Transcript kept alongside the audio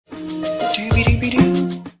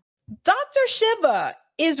Shiva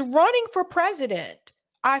is running for president.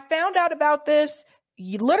 I found out about this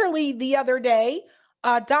literally the other day.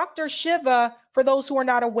 Dr. Shiva, for those who are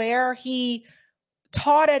not aware, he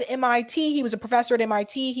taught at MIT. He was a professor at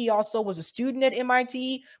MIT. He also was a student at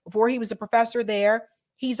MIT before he was a professor there.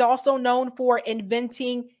 He's also known for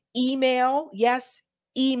inventing email. Yes,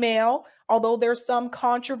 email, although there's some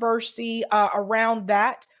controversy around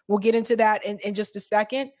that. We'll get into that in just a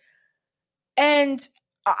second. And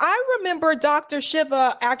I remember Dr.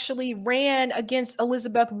 Shiva actually ran against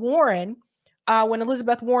Elizabeth Warren when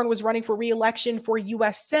Elizabeth Warren was running for re-election for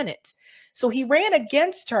U.S. Senate. So he ran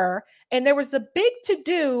against her, and there was a big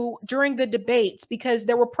to-do during the debates because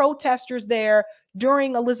there were protesters there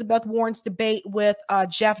during Elizabeth Warren's debate with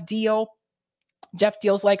Jeff Deal. Jeff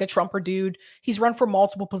Deal's like a Trumper dude. He's run for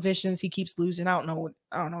multiple positions. He keeps losing. I don't know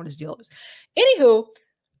what his deal is. Anywho,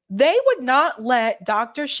 they would not let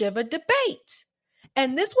Dr. Shiva debate.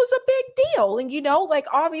 And this was a big deal. And, you know, like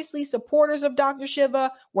obviously supporters of Dr. Shiva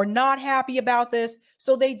were not happy about this.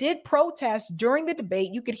 So they did protest during the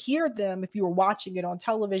debate. You could hear them if you were watching it on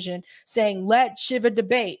television saying, let Shiva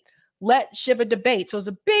debate, let Shiva debate. So it's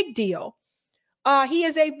a big deal. He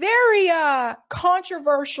is a very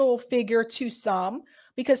controversial figure to some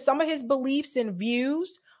because some of his beliefs and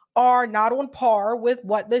views are not on par with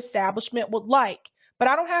what the establishment would like. But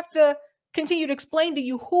I don't have to continue to explain to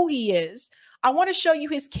you who he is. I want to show you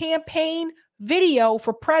his campaign video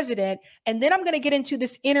for president, and then I'm going to get into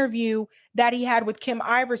this interview that he had with Kim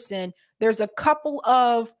Iversen. There's a couple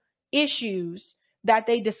of issues that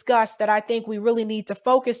they discussed that I think we really need to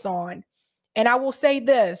focus on. And I will say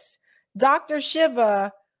this, Dr.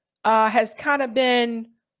 Shiva has kind of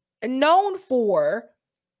been known for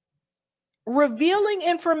revealing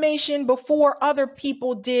information before other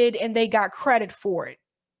people did, and they got credit for it.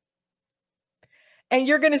 And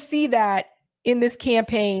you're going to see that in this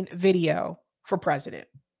campaign video for president.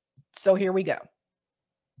 So here we go.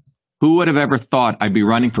 Who would have ever thought I'd be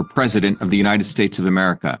running for president of the United States of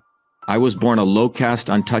America? I was born a low-caste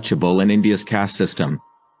untouchable in India's caste system,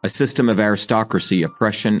 a system of aristocracy,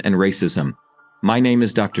 oppression, and racism. My name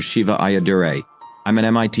is Dr. Shiva Ayyadurai. I'm an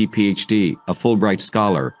MIT PhD, a Fulbright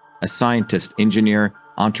scholar, a scientist, engineer,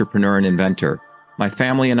 entrepreneur, and inventor. My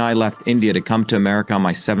family and I left India to come to America on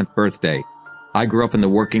my 7th birthday. I grew up in the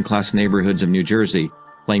working-class neighborhoods of New Jersey,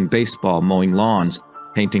 playing baseball, mowing lawns,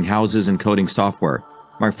 painting houses, and coding software.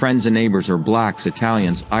 My friends and neighbors are blacks,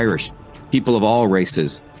 Italians, Irish, people of all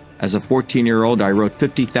races. As a 14-year-old, I wrote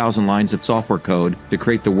 50,000 lines of software code to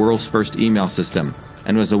create the world's first email system,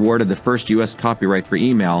 and was awarded the first U.S. copyright for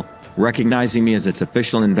email, recognizing me as its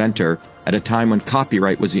official inventor at a time when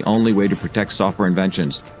copyright was the only way to protect software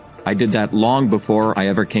inventions. I did that long before I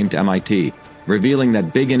ever came to MIT. Revealing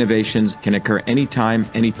that big innovations can occur anytime,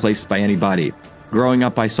 any place, by anybody. Growing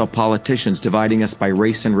up, I saw politicians dividing us by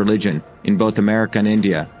race and religion in both America and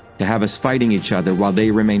India, to have us fighting each other while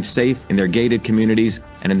they remained safe in their gated communities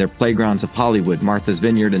and in their playgrounds of Hollywood, Martha's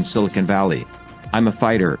Vineyard, and Silicon Valley. I'm a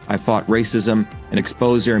fighter. I fought racism and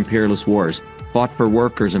exposed their imperialist wars, fought for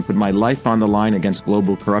workers, and put my life on the line against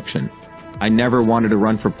global corruption. I never wanted to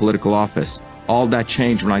run for political office. All that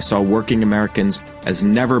changed when I saw working Americans as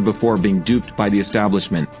never before being duped by the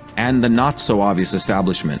establishment and the not-so-obvious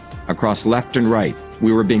establishment. Across left and right,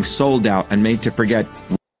 we were being sold out and made to forget.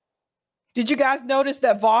 Did you guys notice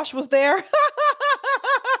that Vosh was there?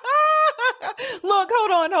 Look,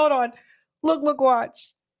 hold on. Look,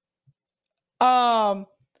 watch. I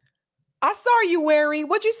saw you, Wary.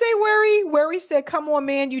 What'd you say, Wary? Wary said, come on,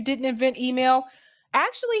 man, you didn't invent email.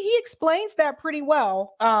 Actually, he explains that pretty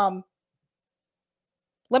well.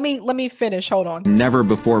 Let me finish. Hold on. Never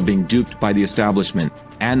before being duped by the establishment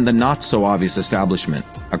and the not-so-obvious establishment.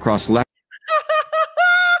 Across left.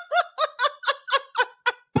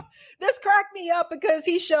 This cracked me up because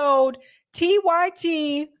he showed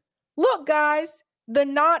TYT. Look, guys, the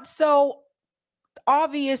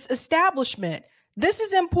not-so-obvious establishment. This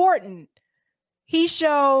is important. He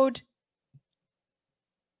showed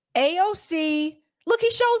AOC. Look, he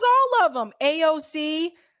shows all of them.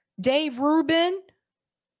 AOC, Dave Rubin,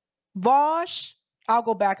 Vosh. I'll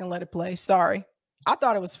go back and let it play. Sorry. I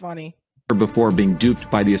thought it was funny. Before being duped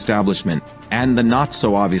by the establishment and the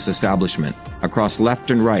not-so-obvious establishment. Across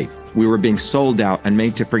left and right, we were being sold out and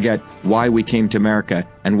made to forget why we came to America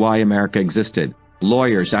and why America existed.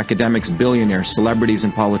 Lawyers, academics, billionaires, celebrities,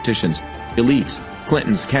 and politicians, elites,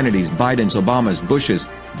 Clintons, Kennedys, Bidens, Obamas, Bushes,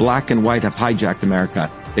 black and white have hijacked America.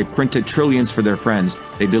 They printed trillions for their friends.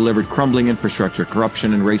 They delivered crumbling infrastructure,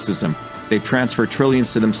 corruption, and racism. They transferred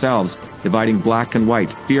trillions to themselves, dividing black and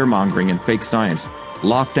white, fear-mongering, and fake science.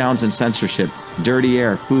 Lockdowns and censorship, Dirty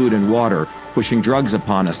air, food, and water, pushing drugs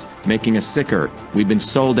upon us, making us sicker. We've been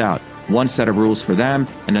sold out. One set of rules for them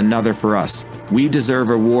and another for us. We deserve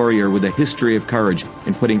a warrior with a history of courage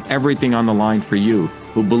in putting everything on the line for you,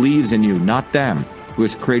 who believes in you, not them, who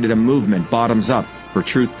has created a movement bottoms up for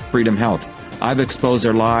truth, freedom, health. I've exposed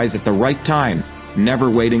their lies at the right time, never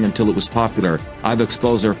waiting until it was popular. I've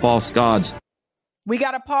exposed their false gods. We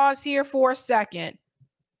got to pause here for a second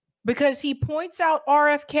because he points out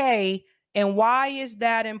RFK, and why is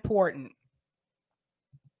that important?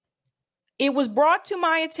 It was brought to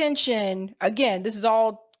my attention, again, this is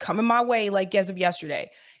all coming my way like as of yesterday.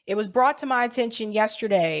 It was brought to my attention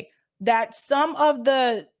yesterday that some of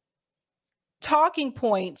the talking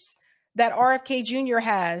points that RFK Jr.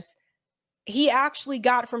 has, he actually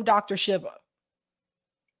got from Dr. Shiva.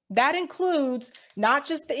 That includes not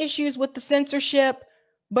just the issues with the censorship,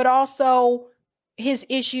 but also his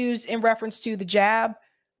issues in reference to the jab,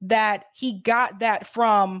 that he got that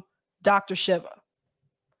from Dr. Shiva.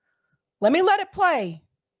 Let me let it play.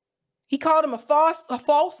 He called him a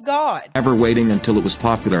false god. Never waiting until it was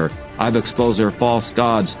popular. I've exposed their false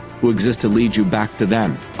gods who exist to lead you back to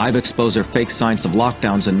them. I've exposed their fake science of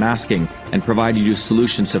lockdowns and masking and provided you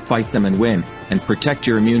solutions to fight them and win and protect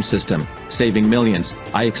your immune system, saving millions.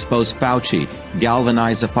 I exposed Fauci,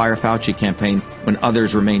 galvanized the Fire Fauci campaign when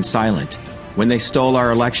others remained silent. When they stole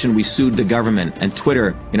our election, we sued the government and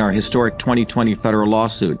Twitter in our historic 2020 federal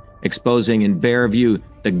lawsuit, exposing in bare view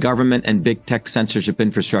the government and big tech censorship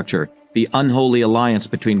infrastructure, the unholy alliance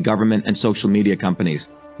between government and social media companies.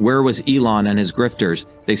 Where was Elon and his grifters?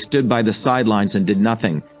 They stood by the sidelines and did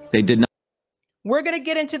nothing. They did not. We're going to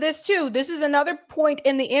get into this too. This is another point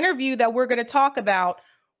in the interview that we're going to talk about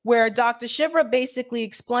where Dr. Shiva basically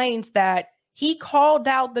explains that he called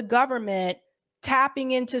out the government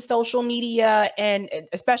tapping into social media, and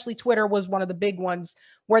especially Twitter was one of the big ones,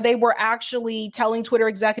 where they were actually telling Twitter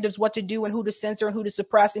executives what to do and who to censor and who to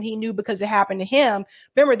suppress. And he knew because it happened to him.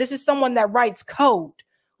 Remember, this is someone that writes code.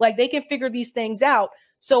 Like, they can figure these things out.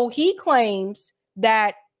 So he claims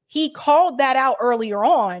that he called that out earlier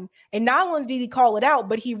on. And not only did he call it out,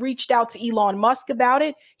 but he reached out to Elon Musk about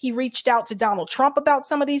it. He reached out to Donald Trump about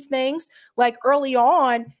some of these things, like early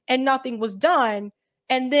on, and nothing was done.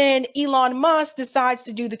 And then Elon Musk decides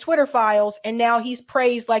to do the Twitter files, and now he's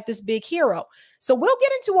praised like this big hero. So we'll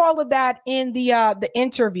get into all of that in the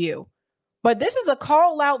interview. But this is a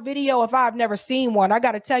call out video if I've never seen one. I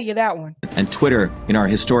got to tell you that one. And Twitter in our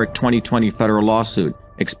historic 2020 federal lawsuit,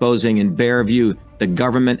 exposing in bare view the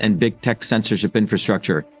government and big tech censorship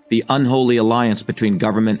infrastructure, the unholy alliance between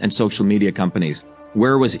government and social media companies.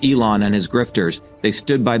 Where was Elon and his grifters? They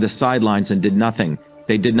stood by the sidelines and did nothing.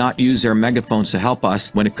 They did not use their megaphones to help us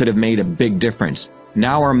when it could have made a big difference.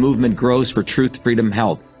 Now our movement grows for truth, freedom,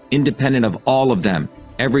 health, independent of all of them.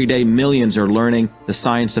 Every day, millions are learning the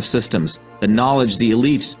science of systems, the knowledge the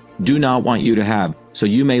elites do not want you to have, so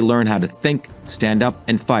you may learn how to think, stand up,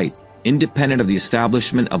 and fight, independent of the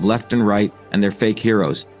establishment of left and right and their fake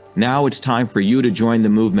heroes. Now it's time for you to join the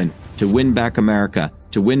movement, to win back America,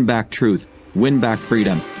 to win back truth, win back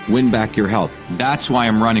freedom, win back your health. That's why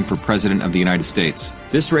I'm running for President of the United States.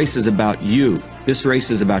 This race is about you. This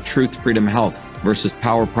race is about truth, freedom, health versus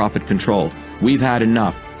power, profit, control. We've had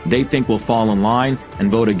enough. They think we'll fall in line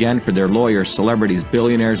and vote again for their lawyers, celebrities,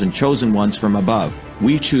 billionaires, and chosen ones from above.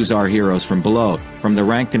 We choose our heroes from below, from the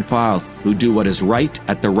rank and file, who do what is right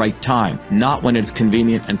at the right time, not when it's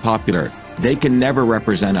convenient and popular. They can never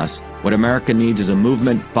represent us. What America needs is a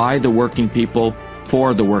movement by the working people,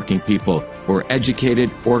 for the working people, who are educated,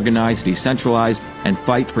 organized, decentralized, and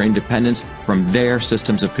fight for independence from their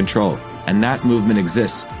systems of control. And that movement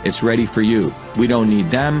exists. It's ready for you. We don't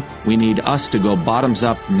need them. We need us to go bottoms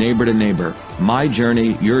up, neighbor to neighbor. My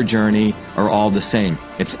journey, your journey are all the same.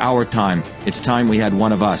 It's our time. It's time we had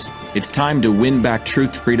one of us. It's time to win back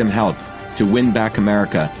truth, freedom, health, to win back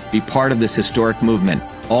America. Be part of this historic movement,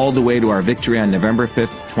 all the way to our victory on November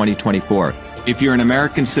 5th, 2024. If you're an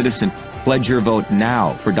American citizen, pledge your vote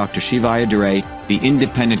now for Dr. Shiva, the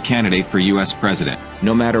independent candidate for U.S. President.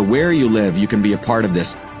 No matter where you live, you can be a part of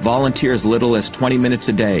this. Volunteer as little as 20 minutes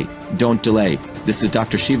a day. Don't delay. This is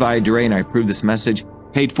Dr. Shiva, and I approve this message,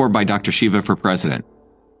 paid for by Dr. Shiva for President.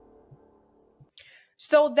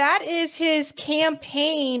 So that is his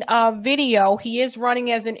campaign video. He is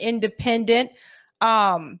running as an independent.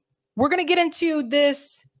 We're going to get into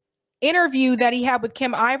this interview that he had with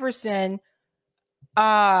Kim Iversen.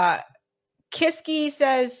 Kiski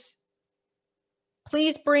says,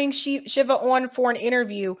 please bring Shiva on for an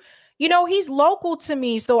interview. You know, he's local to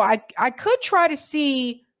me, so I could try to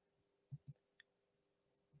see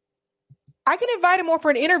I can invite him on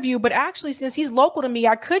for an interview, but actually, since he's local to me,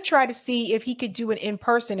 I could try to see if he could do an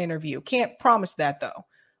in-person interview. Can't promise that though.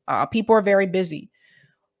 People are very busy.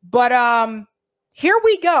 But here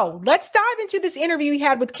we go. Let's dive into this interview he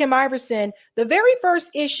had with Kim Iversen. The very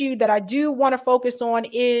first issue that I do want to focus on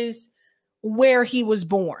is where he was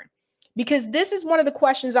born, because this is one of the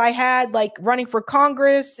questions I had. Like, running for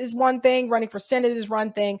Congress is one thing, running for Senate is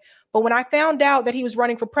one thing. But when I found out that he was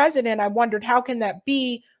running for president, I wondered, how can that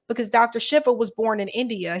be? Because Dr. Shiva was born in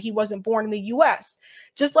India. He wasn't born in the US.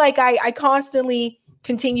 Just like I constantly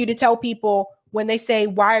continue to tell people when they say,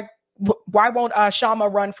 why won't Shama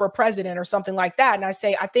run for president or something like that? And I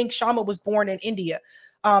say, I think Shama was born in India.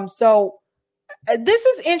 So this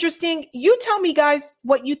is interesting. You tell me, guys,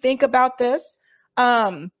 what you think about this.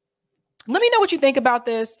 Let me know what you think about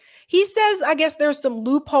this. He says, I guess there's some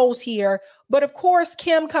loopholes here, but of course,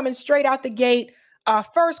 Kim coming straight out the gate.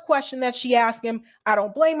 First question that she asked him, I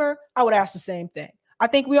don't blame her. I would ask the same thing. I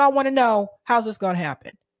think we all want to know, how's this going to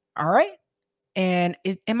happen? All right. And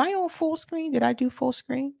am I on full screen? Did I do full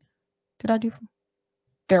screen?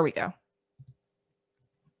 There we go.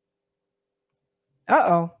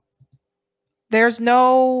 Uh-oh. There's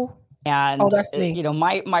no. And that's me. You know,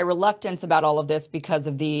 my reluctance about all of this, because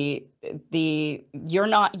of you were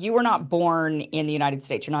not born in the United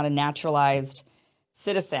States. You're not a naturalized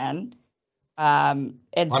citizen. And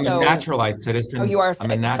I'm a naturalized citizen. Oh, you are.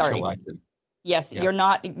 I'm a naturalized citizen. Yes, yeah. You're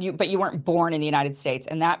not. But you weren't born in the United States,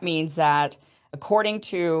 and that means that according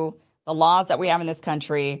to the laws that we have in this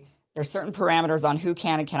country, there's certain parameters on who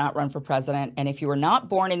can and cannot run for president. And if you were not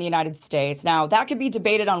born in the United States, now that could be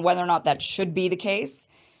debated on whether or not that should be the case,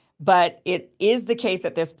 but it is the case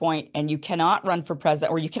at this point, and you cannot run for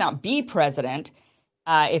president, or you cannot be president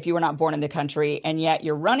if you were not born in the country, and yet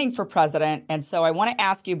you're running for president. And so I want to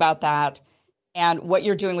ask you about that and what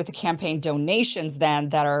you're doing with the campaign donations then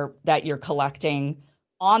that you're collecting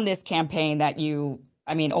on this campaign that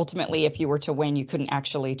ultimately, if you were to win, you couldn't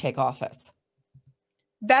actually take office.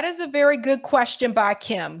 That is a very good question by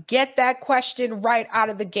Kim. Get that question right out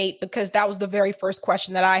of the gate, because that was the very first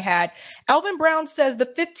question that I had. Elvin Brown says the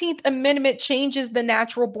 15th Amendment changes the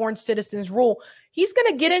natural born citizens rule. He's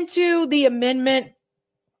going to get into the amendment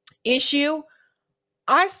issue.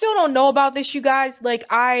 I still don't know about this, you guys. Like,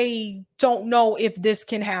 I don't know if this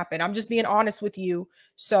can happen. I'm just being honest with you.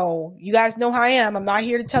 So you guys know how I am. I'm not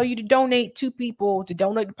here to tell you to donate to people, to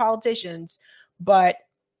donate to politicians, but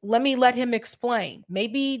let him explain.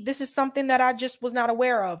 Maybe this is something that I just was not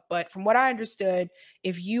aware of, but from what I understood,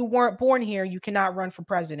 if you weren't born here, you cannot run for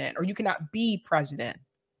president, or you cannot be president.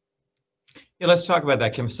 Yeah, let's talk about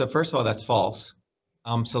that, Kim. So first of all, that's false.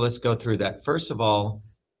 So let's go through that. First of all,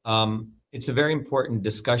 it's a very important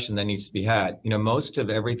discussion that needs to be had. You know, most of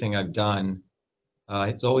everything I've done,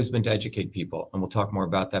 it's always been to educate people, and we'll talk more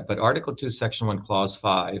about that. But Article 2, Section 1, Clause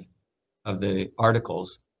 5 of the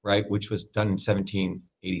Articles, right, which was done in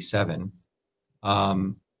 1787.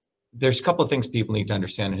 There's a couple of things people need to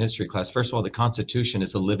understand in history class. First of all, the Constitution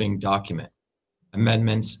is a living document.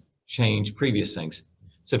 Amendments change previous things.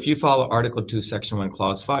 So if you follow Article 2, Section 1,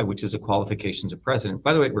 Clause 5, which is the qualifications of president,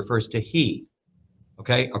 by the way, it refers to he.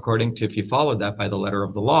 Okay, according to, if you followed that by the letter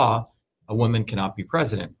of the law, a woman cannot be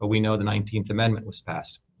president, but we know the 19th Amendment was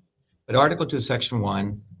passed. But Article 2, Section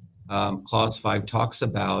 1, Clause 5 talks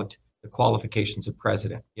about the qualifications of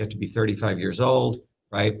president. You have to be 35 years old,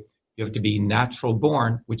 right? You have to be natural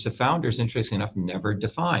born, which the founders, interestingly enough, never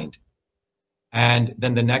defined. And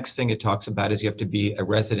then the next thing it talks about is you have to be a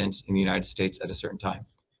resident in the United States at a certain time.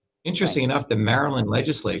 Interesting enough, the Maryland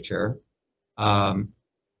legislature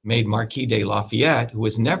made Marquis de Lafayette, who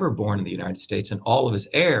was never born in the United States, and all of his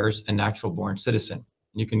heirs a natural born citizen.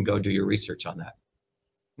 You can go do your research on that.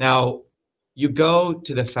 Now, you go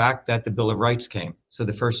to the fact that the Bill of Rights came. So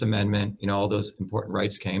the First Amendment, you know, all those important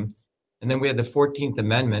rights came. And then we had the 14th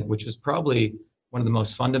Amendment, which was probably one of the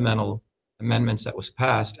most fundamental amendments that was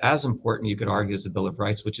passed, as important, you could argue, as the Bill of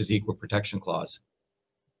Rights, which is the Equal Protection Clause.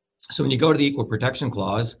 So when you go to the Equal Protection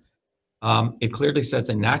Clause, it clearly says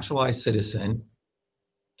a naturalized citizen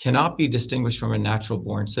cannot be distinguished from a natural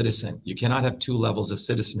born citizen. You cannot have two levels of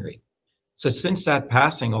citizenry. So since that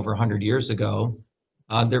passing over 100 years ago,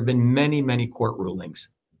 there have been many, many court rulings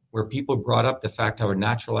where people brought up the fact how a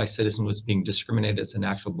naturalized citizen was being discriminated as a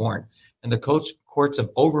natural born. And the courts have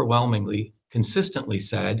overwhelmingly, consistently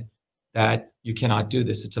said that you cannot do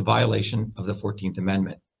this. It's a violation of the 14th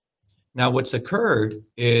Amendment. Now, what's occurred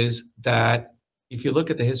is that if you look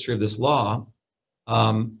at the history of this law,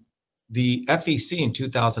 the FEC in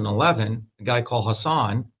 2011, a guy called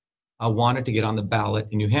Hassan, wanted to get on the ballot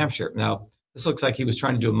in New Hampshire. Now, this looks like he was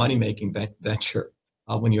trying to do a money-making venture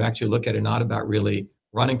when you actually look at it, not about really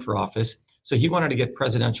running for office. So he wanted to get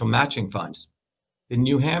presidential matching funds. The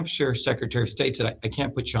New Hampshire Secretary of State said, I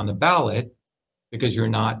can't put you on the ballot because you're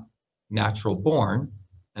not natural born.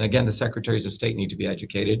 And again, the secretaries of state need to be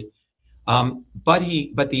educated. But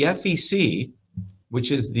the FEC,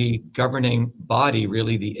 which is the governing body,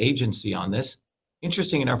 really the agency on this,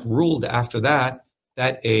 interesting enough, ruled after that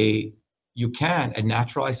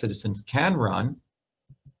naturalized citizens can run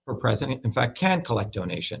for president, in fact, can collect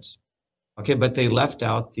donations. Okay, but they left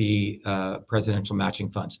out the presidential matching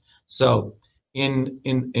funds. So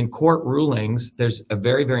in court rulings, there's a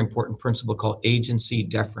very, very important principle called agency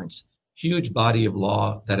deference. Huge body of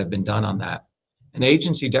law that have been done on that. And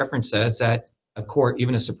agency deference says that a court,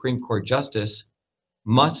 even a Supreme Court justice,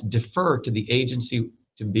 must defer to the agency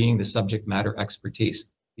to being the subject matter expertise,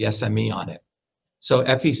 the SME on it. So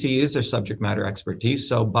FEC is their subject matter expertise.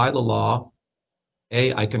 So by the law,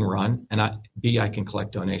 A, I can run, and B, I can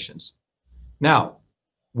collect donations. Now,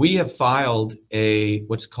 we have filed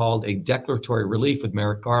what's called a declaratory relief with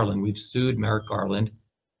Merrick Garland. We've sued Merrick Garland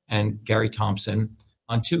and Gary Thompson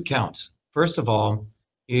on 2 counts. First of all,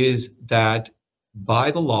 is that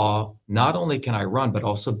by the law, not only can I run, but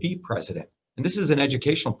also be president. And this is an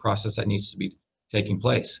educational process that needs to be taking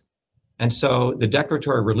place. And so the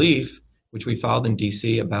declaratory relief, which we filed in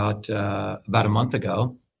DC about a month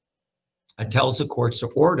ago, tells the courts to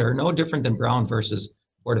order, no different than Brown versus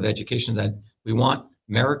Board of Education, that we want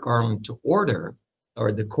Merrick Garland to order,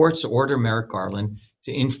 or the courts to order Merrick Garland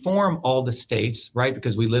to inform all the states, right?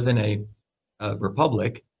 Because we live in a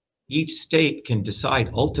republic. Each state can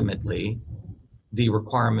decide ultimately the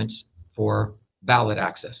requirements for ballot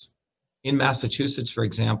access. In Massachusetts, for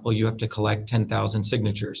example, you have to collect 10,000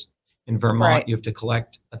 signatures. In Vermont, right, you have to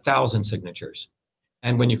collect 1,000 signatures.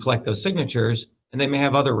 And when you collect those signatures, and they may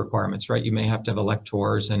have other requirements, right? You may have to have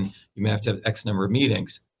electors, and you may have to have X number of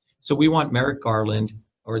meetings. So we want Merrick Garland,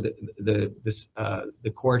 or the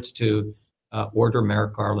courts to order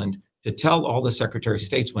Merrick Garland to tell all the Secretary of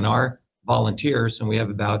States when our volunteers, and we have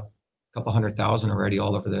about a couple 100,000 already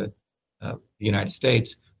all over the United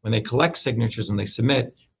States, when they collect signatures and they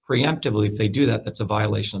submit, preemptively, if they do that, that's a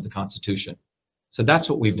violation of the Constitution. So that's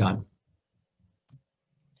what we've done.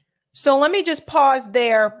 So let me just pause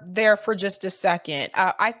there for just a second.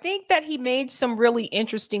 I think that he made some really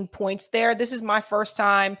interesting points there. This is my first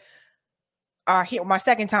time, my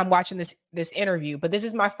second time watching this interview, but this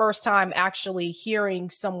is my first time actually hearing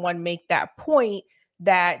someone make that point,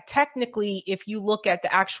 that technically, if you look at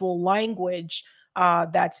the actual language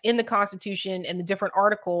that's in the Constitution and the different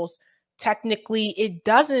articles, technically it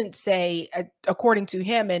doesn't say, according to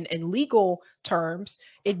him in legal terms,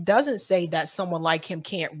 it doesn't say that someone like him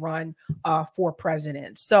can't run for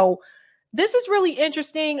president. So this is really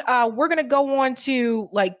interesting. We're going to go on to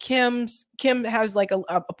like Kim has like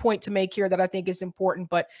a point to make here that I think is important,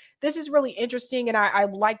 but this is really interesting. And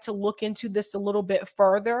I'd like to look into this a little bit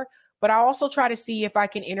further, but I also try to see if I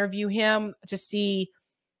can interview him to see,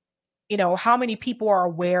 you know, how many people are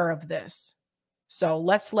aware of this. So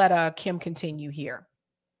let's let Kim continue here.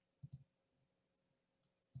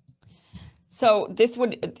 So there's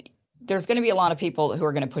going to be a lot of people who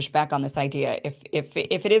are going to push back on this idea. If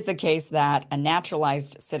it is the case that a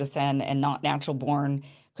naturalized citizen and not natural born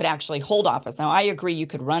could actually hold office. Now, I agree, you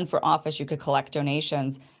could run for office, you could collect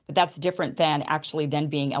donations, but that's different than actually then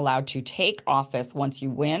being allowed to take office once you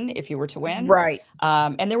win, if you were to win. Right.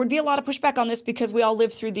 And there would be a lot of pushback on this because we all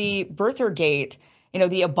lived through the birthergate, you know,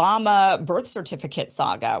 the Obama birth certificate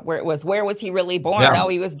saga, where it was, where was he really born? Yeah. Oh,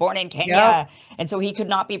 he was born in Kenya. Yep. And so he could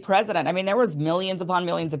not be president. I mean, there was millions upon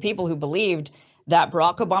millions of people who believed that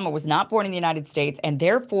Barack Obama was not born in the United States and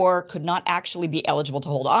therefore could not actually be eligible to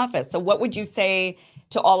hold office. So what would you say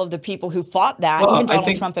to all of the people who fought that, even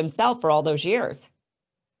Donald Trump himself, for all those years?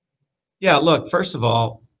 Yeah, look, first of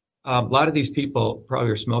all, a lot of these people probably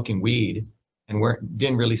are smoking weed and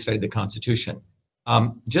didn't really study the Constitution.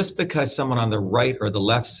 Just because someone on the right or the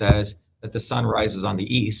left says that the sun rises on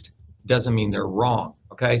the east doesn't mean they're wrong.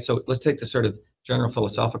 Okay, so let's take the sort of general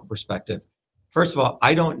philosophical perspective. First of all,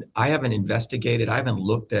 I haven't investigated, I haven't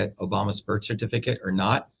looked at Obama's birth certificate or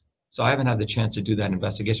not, so I haven't had the chance to do that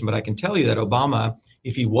investigation. But I can tell you that Obama,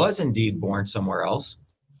 if he was indeed born somewhere else,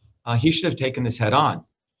 he should have taken this head on,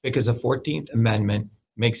 because the 14th Amendment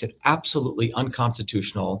makes it absolutely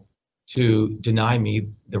unconstitutional to deny me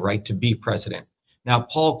the right to be president. Now,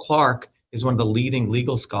 Paul Clark is one of the leading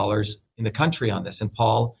legal scholars in the country on this, and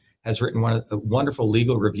Paul has written a wonderful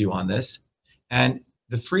legal review on this. And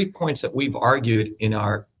the 3 points that we've argued in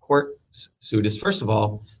our court suit is, first of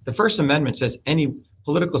all, the First Amendment says any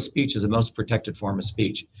political speech is the most protected form of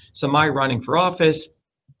speech. So my running for office,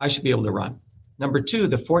 I should be able to run. Number 2,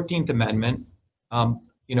 the 14th Amendment,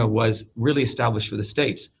 was really established for the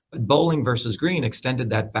states. But Bowling versus Green extended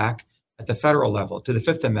that back at the federal level to the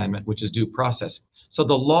Fifth Amendment, which is due process. So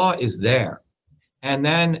the law is there. And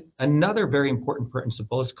then another very important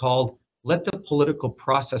principle is called let the political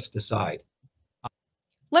process decide.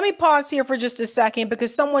 Let me pause here for just a second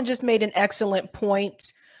because someone just made an excellent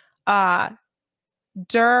point.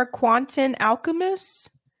 Der Quantum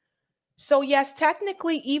Alchemist. So yes,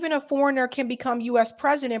 technically, even a foreigner can become U.S.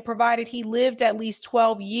 president provided he lived at least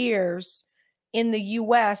 12 years in the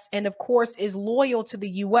U.S. and of course is loyal to the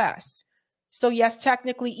U.S. So yes,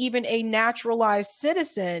 technically, even a naturalized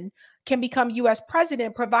citizen can become U.S.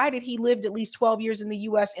 president provided he lived at least 12 years in the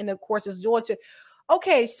U.S. and of course is loyal to.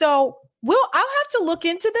 Okay, so I'll have to look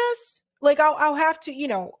into this. Like I'll have to,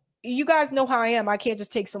 you guys know how I am. I can't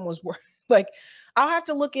just take someone's word. Like I'll have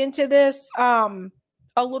to look into this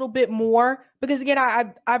a little bit more because again,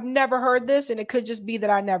 I've never heard this and it could just be that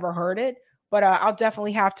I never heard it, but I'll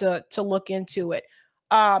definitely have to look into it.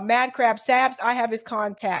 Mad Crab Sabs, I have his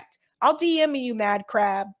contact. I'll DM you, Mad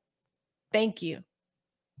Crab. Thank you.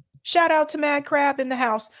 Shout out to Mad Crab in the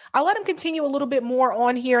house. I'll let him continue a little bit more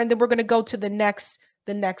on here and then we're going to go to the next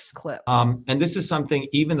clip. And this is something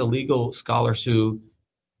even the legal scholars who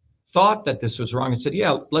thought that this was wrong and said,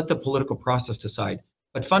 yeah, let the political process decide.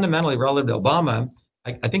 But fundamentally, relative to Obama,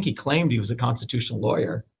 I think he claimed he was a constitutional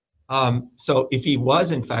lawyer. So if he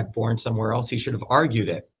was in fact born somewhere else, he should have argued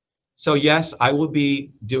it. So yes, I will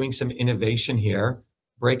be doing some innovation here,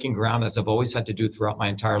 breaking ground as I've always had to do throughout my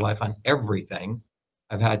entire life on everything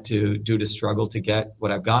I've had to do to struggle to get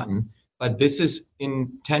what I've gotten. But this is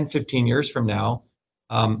in 10, 15 years from now,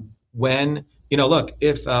 when, look,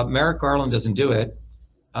 if Merrick Garland doesn't do it,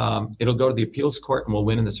 it'll go to the appeals court and we'll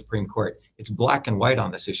win in the Supreme Court. It's black and white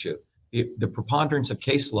on this issue. The preponderance of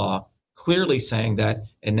case law clearly saying that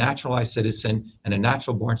a naturalized citizen and a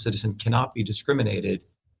natural born citizen cannot be discriminated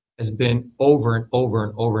has been over and over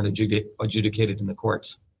and over and adjudicated in the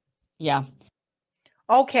courts. Yeah.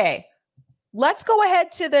 Okay. Let's go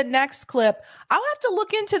ahead to the next clip. I'll have to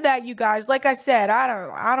look into that, you guys. Like I said,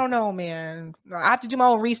 I don't know, man. I have to do my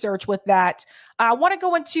own research with that. I want to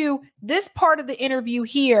go into this part of the interview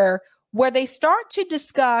here where they start to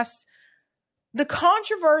discuss the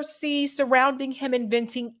controversy surrounding him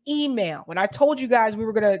inventing email. And I told you guys we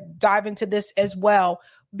were going to dive into this as well,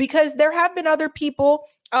 because there have been other people.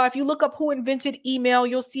 If you look up who invented email,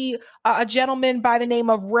 you'll see a gentleman by the name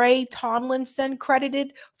of Ray Tomlinson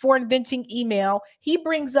credited for inventing email. He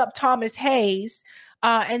brings up Thomas Hayes.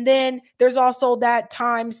 And then there's also that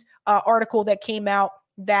Times article that came out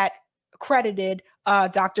that credited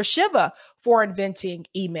Dr. Shiva for inventing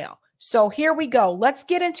email. So here we go. Let's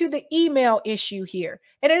get into the email issue here.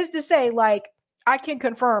 And it is to say, like, I can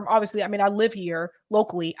confirm, obviously, I mean, I live here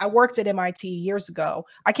locally. I worked at MIT years ago.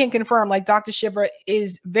 I can confirm, like, Dr. Shiva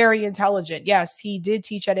is very intelligent. Yes, he did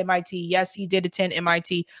teach at MIT. Yes, he did attend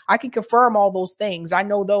MIT. I can confirm all those things. I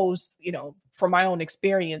know those, from my own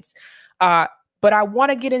experience. But I want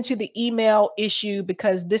to get into the email issue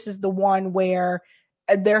because this is the one where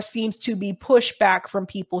there seems to be pushback from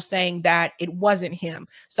people saying that it wasn't him.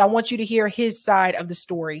 So I want you to hear his side of the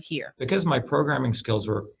story here. Because my programming skills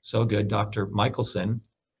were so good, Dr. Michelson,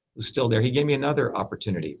 who's still there, he gave me another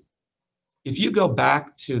opportunity. If you go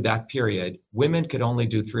back to that period, women could only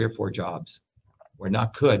do 3 or 4 jobs. Or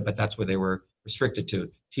not could, but that's what they were restricted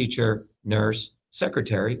to: teacher, nurse,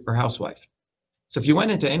 secretary, or housewife. So if you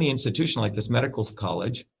went into any institution like this medical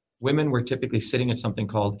college, women were typically sitting at something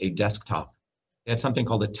called a desktop. They had something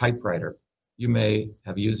called a typewriter. You may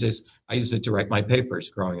have used this. I used it to write my papers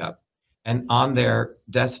growing up. And on their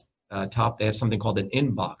desktop, they had something called an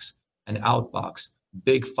inbox, an outbox,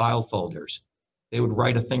 big file folders. They would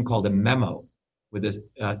write a thing called a memo with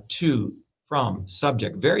a to, from,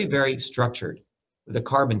 subject, very, very structured, with a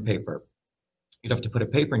carbon paper. You'd have to put a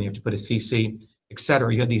paper and you have to put a CC,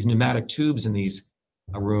 etc. You had these pneumatic tubes in these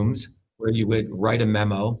rooms where you would write a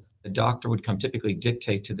memo. The doctor would come, typically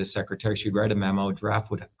dictate to the secretary. She'd write a memo, a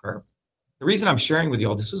draft would occur. The reason I'm sharing with you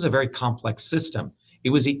all, this was a very complex system.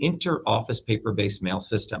 It was the inter-office paper-based mail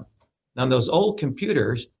system. Now, on those old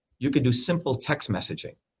computers, you could do simple text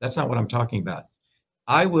messaging. That's not what I'm talking about.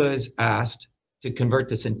 I was asked to convert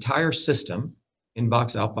this entire system,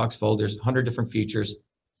 inbox, outbox, folders, 100 different features.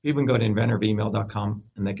 You can go to inventorofemail.com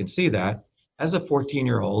and they can see that as a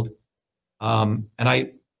 14-year-old. And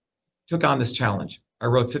I took on this challenge. I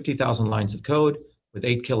wrote 50,000 lines of code with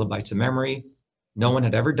 8 kilobytes of memory. No one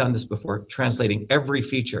had ever done this before, translating every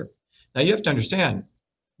feature. Now you have to understand,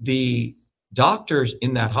 the doctors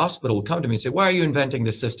in that hospital will come to me and say, why are you inventing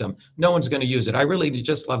this system? No one's going to use it. I really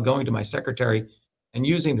just love going to my secretary and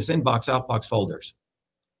using this inbox, outbox folders.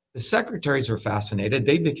 The secretaries were fascinated.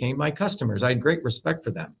 They became my customers. I had great respect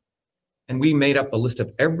for them. And we made up a list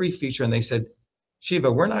of every feature, and they said,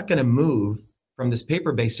 Shiva, we're not going to move from this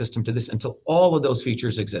paper-based system to this until all of those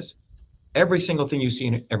features exist. Every single thing you see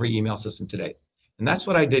in every email system today. And that's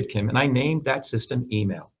what I did, Kim, and I named that system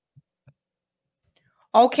email.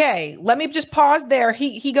 Okay, let me just pause there.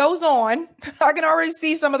 He goes on. I can already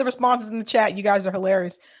see some of the responses in the chat. You guys are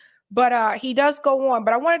hilarious. But he does go on.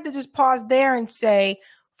 But I wanted to just pause there and say,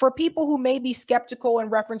 for people who may be skeptical in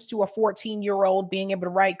reference to a 14-year-old being able to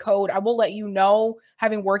write code, I will let you know,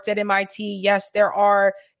 having worked at MIT, yes,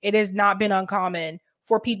 it has not been uncommon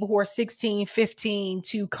for people who are 16, 15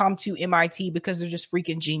 to come to MIT because they're just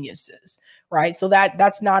freaking geniuses, right? So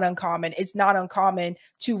that's not uncommon. It's not uncommon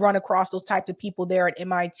to run across those types of people there at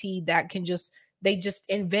MIT that can they just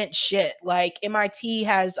invent shit. Like MIT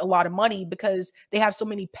has a lot of money because they have so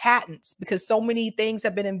many patents, because so many things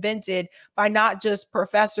have been invented by not just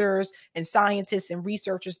professors and scientists and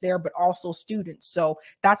researchers there, but also students. So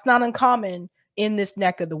that's not uncommon in this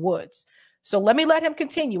neck of the woods. So let me let him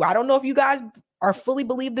continue. I don't know if you guys are fully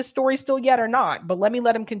believe this story still yet or not, but let me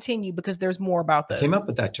let him continue because there's more about this. I came up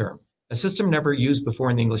with that term, a system never used before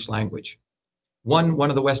in the English language. Won one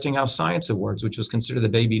of the Westinghouse Science Awards, which was considered the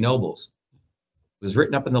baby nobles. It was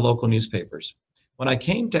written up in the local newspapers. When I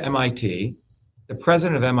came to MIT, the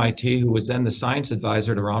president of MIT, who was then the science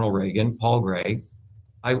advisor to Ronald Reagan, Paul Gray,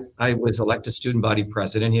 I was elected student body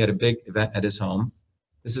president. He had a big event at his home.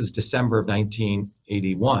 This is December of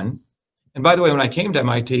 1981. And by the way, when I came to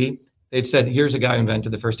MIT, they'd said, here's a guy who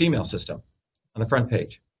invented the first email system on the front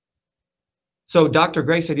page. So Dr.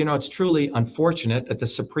 Gray said, it's truly unfortunate that the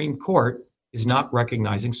Supreme Court is not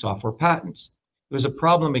recognizing software patents. It was a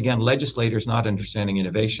problem, again, legislators not understanding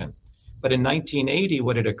innovation. But in 1980,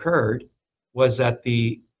 what had occurred was that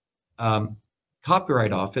the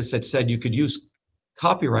Copyright Office had said you could use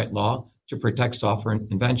copyright law to protect software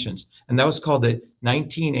inventions. And that was called the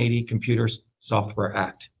 1980 Computer Software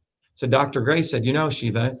Act. So Dr. Gray said,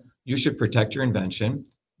 Shiva, you should protect your invention.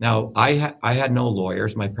 Now, I had no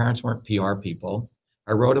lawyers. My parents weren't PR people.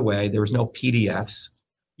 I wrote away. There was no PDFs.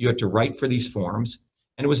 You had to write for these forms.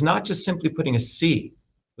 And it was not just simply putting a C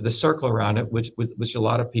with a circle around it, which a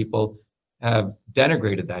lot of people have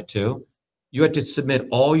denigrated that to. You had to submit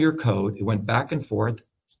all your code. It went back and forth.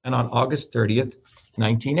 And on August 30th,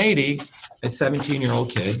 1980, a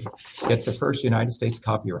 17-year-old kid gets the first United States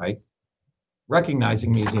copyright,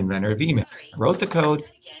 recognizing me as the inventor of email. I wrote the code,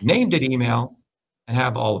 named it email, and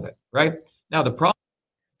have all of it, right? Now, the problem.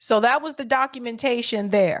 So that was the documentation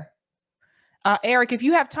there. Eric, if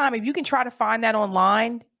you have time, if you can try to find that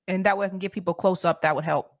online, and that way I can give people close up, that would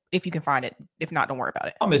help if you can find it. If not, don't worry about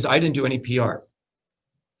it. The problem is I didn't do any PR.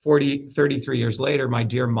 33 years later, my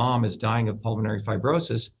dear mom is dying of pulmonary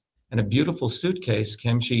fibrosis, and a beautiful suitcase,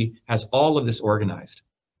 Kim, she has all of this organized.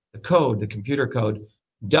 The code, the computer code.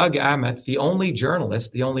 Doug Amick, the only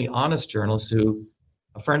journalist, the only honest journalist who,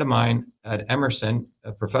 a friend of mine at Emerson,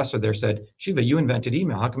 a professor there, said, Shiva, you invented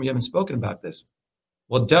email. How come you haven't spoken about this?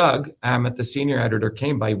 Well, Doug Amick, the senior editor,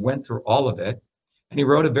 came by, went through all of it, and he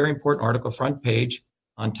wrote a very important article, front page,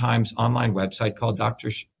 on Times online website called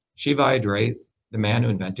Dr. Shiva Ray, the man who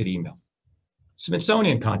invented email.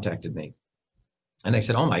 Smithsonian contacted me, and they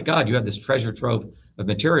said, oh my God, you have this treasure trove of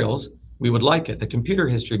materials. We would like it. The Computer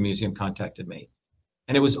History Museum contacted me.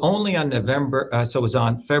 And it was only on so it was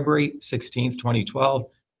on February 16th, 2012,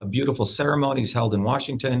 a beautiful ceremony is held in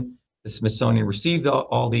Washington. The Smithsonian received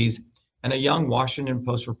all these, and a young Washington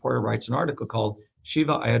Post reporter writes an article called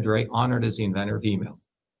Shiva Ayyadurai honored as the inventor of email.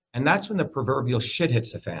 And that's when the proverbial shit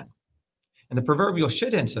hits the fan. And the proverbial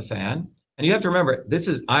shit hits the fan, and you have to remember,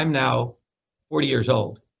 I'm now 40 years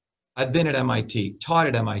old. I've been at MIT, taught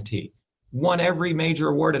at MIT, won every major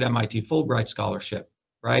award at MIT, Fulbright scholarship,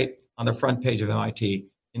 right? On the front page of MIT,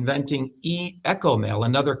 inventing Echo Mail,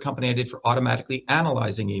 another company I did for automatically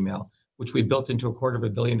analyzing email, which we built into a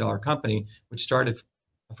 $250 million company, which started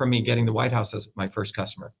from me getting the White House as my first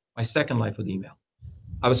customer, my second life with email.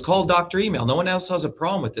 I was called Dr. Email. No one else has a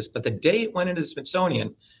problem with this, but the day it went into the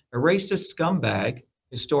Smithsonian, a racist scumbag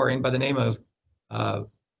historian by the name of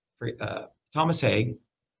Thomas Haig,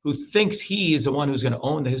 who thinks he is the one who's going to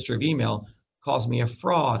own the history of email, calls me a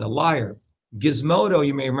fraud, a liar. Gizmodo,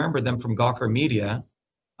 you may remember them from Gawker Media,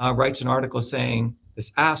 writes an article saying,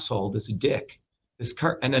 this asshole, this dick,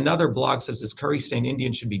 and another blog says this curry-stained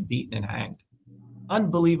Indian should be beaten and hanged.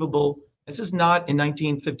 Unbelievable. This is not in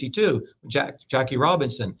 1952, Jackie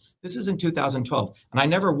Robinson. This is in 2012, and I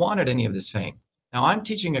never wanted any of this fame. Now, I'm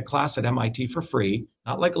teaching a class at MIT for free,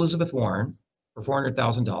 not like Elizabeth Warren, for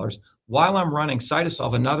 $400,000, while I'm running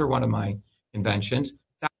Cytosolve, another one of my inventions.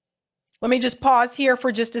 Let me just pause here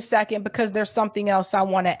for just a second because there's something else I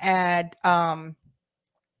want to add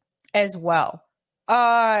as well.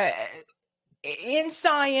 In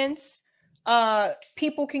science,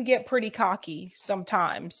 people can get pretty cocky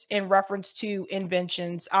sometimes in reference to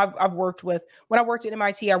inventions. I've worked with, when I worked at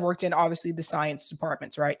MIT, I worked in obviously the science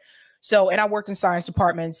departments, right? So, and I worked in science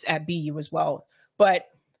departments at BU as well. But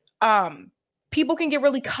people can get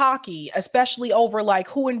really cocky, especially over like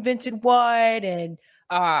who invented what, and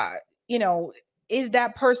you know, is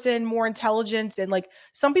that person more intelligent? And like,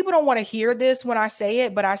 some people don't want to hear this when I say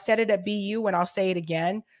it, but I said it at BU and I'll say it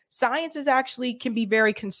again. Science is actually can be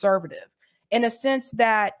very conservative in a sense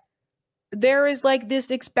that there is like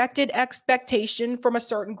this expected expectation from a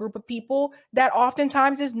certain group of people that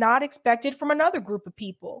oftentimes is not expected from another group of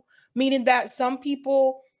people, meaning that some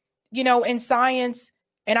people, you know, in science,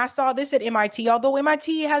 and I saw this at MIT, although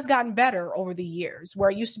MIT has gotten better over the years,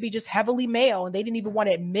 where it used to be just heavily male and they didn't even want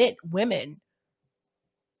to admit women.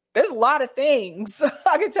 There's a lot of things,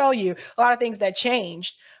 I can tell you, a lot of things that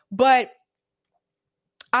changed. But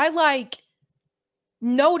I like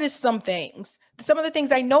noticed some things. Some of the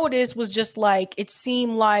things I noticed was just like, it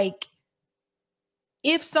seemed like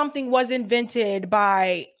if something was invented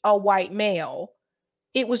by a white male,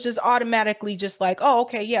 it was just automatically just like, oh,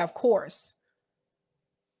 okay, yeah, of course.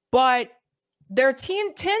 But there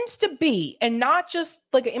tends to be, and not just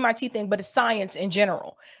like an MIT thing, but a science in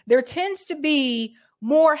general, there tends to be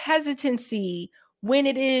more hesitancy when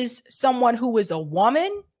it is someone who is a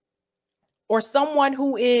woman or someone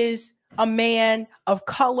who is a man of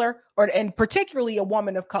color, and particularly a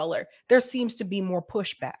woman of color. There seems to be more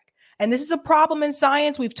pushback. And this is a problem in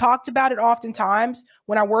science. We've talked about it oftentimes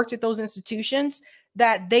when I worked at those institutions,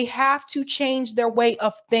 that they have to change their way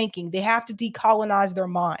of thinking. They have to decolonize their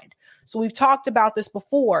mind. So we've talked about this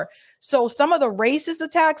before. So some of the racist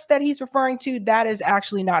attacks that he's referring to, that is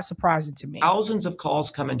actually not surprising to me. Thousands of calls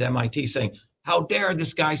come into MIT saying, how dare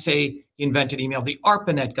this guy say he invented email? The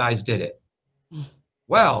ARPANET guys did it.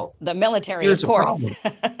 Well, the military, of course.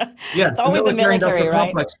 Yes, it's always the military, right?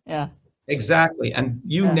 Complex. Yeah, exactly. And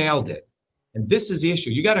you nailed it. And this is the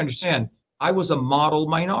issue. You got to understand, I was a model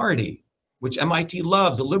minority, which MIT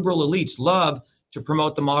loves. The liberal elites love to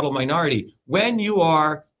promote the model minority when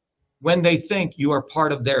they think you are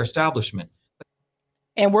part of their establishment.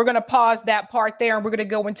 And we're going to pause that part there and we're going to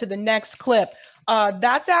go into the next clip.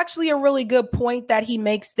 That's actually a really good point that he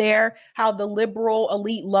makes there, how the liberal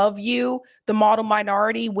elite love you, the model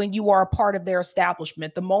minority, when you are a part of their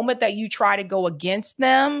establishment. The moment that you try to go against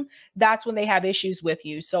them, that's when they have issues with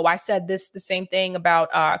you. So I said the same thing about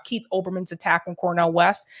Keith Olbermann's attack on Cornel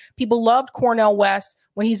West. People loved Cornel West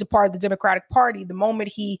when he's a part of the Democratic Party. The moment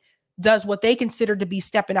he does what they consider to be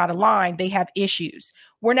stepping out of line, they have issues.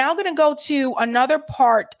 We're now going to go to another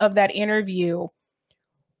part of that interview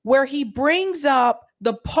where he brings up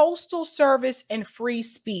the Postal Service and free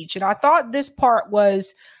speech. And I thought this part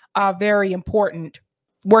was very important,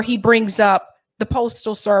 where he brings up the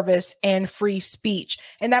Postal Service and free speech.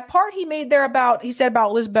 And that part he made there about, he said about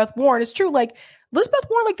Elizabeth Warren, is true. Like Elizabeth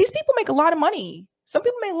Warren, like these people make a lot of money. Some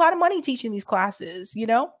people make a lot of money teaching these classes, you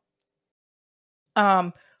know?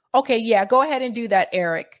 Okay, yeah, go ahead and do that,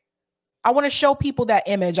 Eric. I want to show people that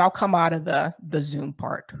image. I'll come out of the Zoom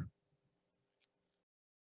part.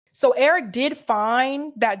 So Eric did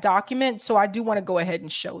find that document, so I do want to go ahead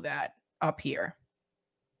and show that up here.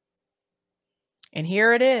 And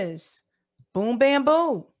here it is. Boom, bam,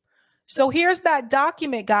 boom. So here's that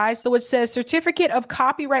document, guys. So it says Certificate of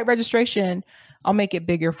Copyright Registration. I'll make it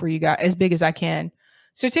bigger for you guys, as big as I can.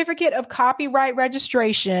 Certificate of Copyright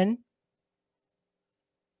Registration.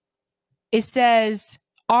 It says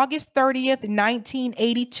August 30th,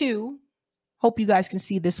 1982. Hope you guys can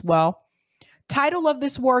see this well. Title of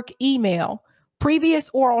this work, email. Previous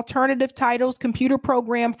or alternative titles, computer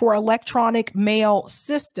program for electronic mail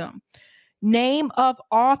system. Name of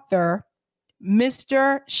author,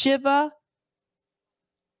 Mr. Shiva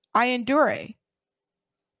Ayandure.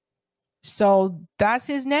 So that's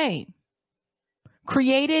his name.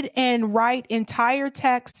 Created and write entire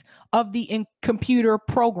text of the computer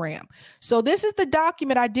program. So this is the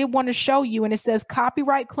document I did want to show you. And it says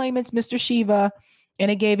copyright claimants, Mr. Shiva, and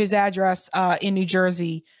it gave his address in New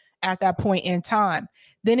Jersey at that point in time.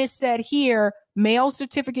 Then it said here, mail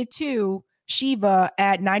certificate to Shiva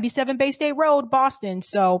at 97 Bay State Road, Boston.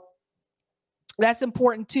 So that's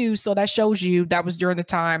important too. So that shows you that was during the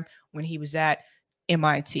time when he was at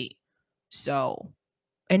MIT. So,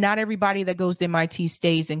 and not everybody that goes to MIT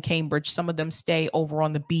stays in Cambridge. Some of them stay over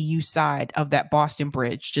on the BU side of that Boston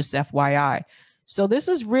Bridge, just FYI. So this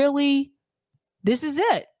is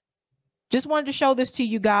it. Just wanted to show this to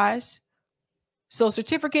you guys. So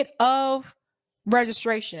certificate of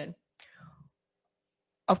registration,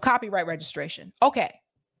 of copyright registration. Okay.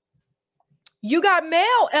 You got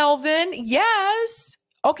mail, Elvin. Yes.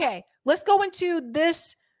 Okay. Let's go into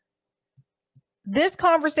this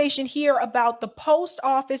conversation here about the post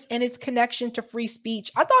office and its connection to free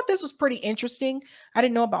speech. I thought this was pretty interesting. I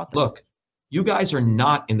didn't know about this. Look, you guys are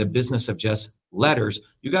not in the business of just letters.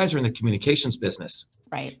 You guys are in the communications business.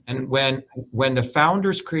 Right. And when the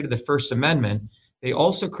founders created the First Amendment, they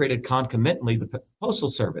also created concomitantly the Postal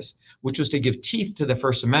Service, which was to give teeth to the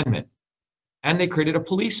First Amendment. And they created a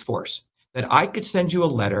police force that I could send you a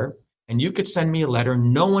letter and you could send me a letter.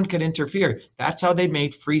 No one could interfere. That's how they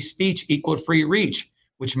made free speech equal free reach,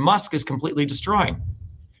 which Musk is completely destroying.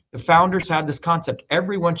 The founders had this concept.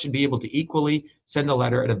 Everyone should be able to equally send a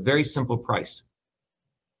letter at a very simple price.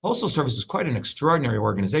 Postal Service is quite an extraordinary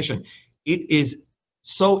organization. It is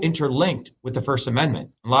so interlinked with the First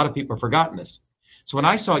Amendment. A lot of people have forgotten this. So when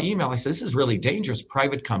I saw email, I said, this is really dangerous.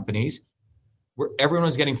 Private companies, where everyone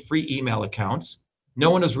was getting free email accounts. No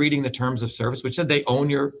one was reading the terms of service, which said they own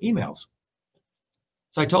your emails.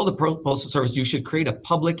 So I told the Postal Service, you should create a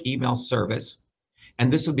public email service.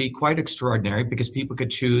 And this would be quite extraordinary because people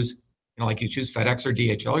could choose, like you choose FedEx or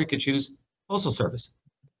DHL, or you could choose Postal Service.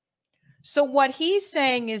 So what he's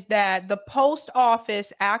saying is that the post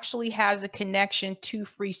office actually has a connection to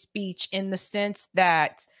free speech in the sense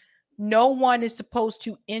that no one is supposed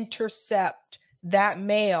to intercept that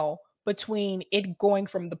mail between it going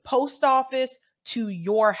from the post office to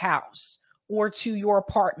your house or to your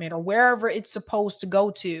apartment or wherever it's supposed to go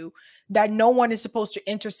to, that no one is supposed to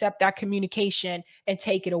intercept that communication and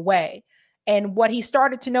take it away. And what he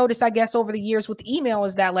started to notice, I guess, over the years with email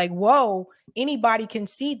is that, like, whoa, anybody can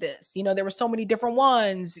see this. There were so many different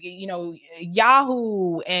ones,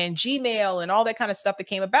 Yahoo and Gmail and all that kind of stuff that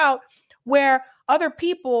came about where other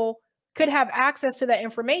people could have access to that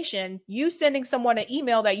information. You sending someone an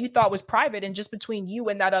email that you thought was private and just between you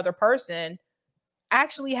and that other person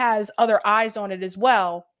actually has other eyes on it as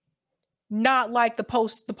well, not like the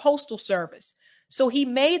Postal Service. So he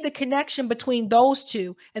made the connection between those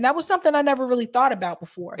two. And that was something I never really thought about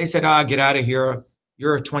before. They said, get out of here.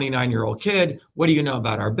 You're a 29-year-old kid. What do you know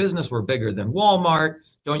about our business? We're bigger than Walmart.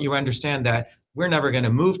 Don't you understand that? We're never going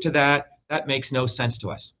to move to that. That makes no sense to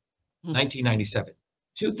us. 1997.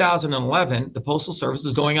 2011, the Postal Service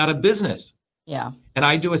is going out of business. Yeah. And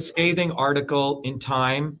I do a scathing article in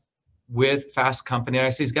Time with Fast Company. And I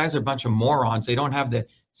say, these guys are a bunch of morons. They don't have the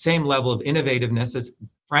same level of innovativeness as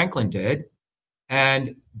Franklin did.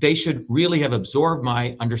 And they should really have absorbed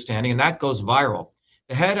my understanding. And that goes viral.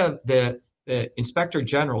 The head of the Inspector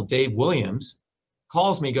General, Dave Williams,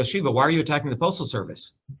 calls me, goes, Shiva, why are you attacking the Postal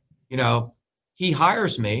Service? He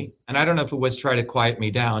hires me, and I don't know if it was try to quiet me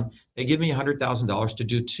down. They give me $100,000 to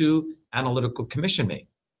do 2 analytical commission me.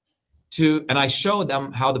 And I show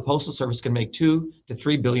them how the Postal Service can make $2 to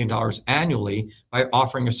 $3 billion annually by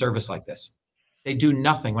offering a service like this. They do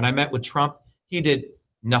nothing. When I met with Trump, he did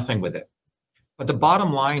nothing with it. But the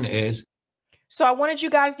bottom line is. So I wanted you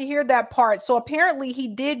guys to hear that part. So apparently he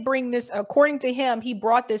did bring this, according to him, he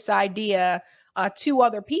brought this idea to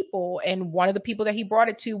other people. And one of the people that he brought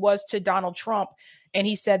it to was to Donald Trump. And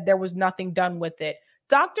he said there was nothing done with it.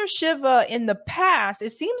 Dr. Shiva, in the past, it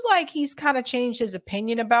seems like he's kind of changed his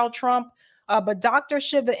opinion about Trump. But Dr.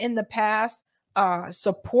 Shiva in the past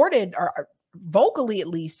supported, or vocally at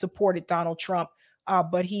least supported Donald Trump.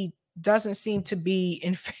 But he doesn't seem to be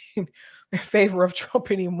in favor of Trump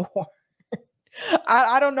anymore.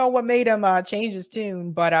 I don't know what made him change his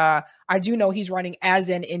tune, but I do know he's running as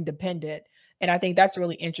an independent. And I think that's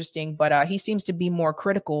really interesting. But he seems to be more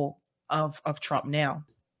critical of Trump now.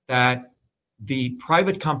 That the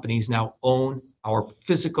private companies now own our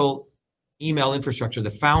physical email infrastructure.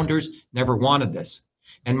 The founders never wanted this.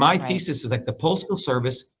 And my thesis is like the Postal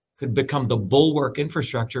Service could become the bulwark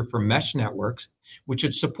infrastructure for mesh networks, which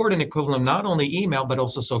would support an equivalent of not only email, but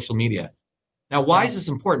also social media. Now, why is this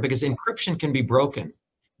important? Because encryption can be broken.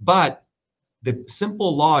 But the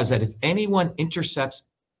simple law is that if anyone intercepts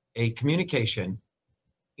a communication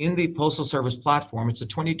in the Postal Service platform, it's a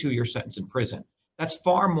 22-year sentence in prison. That's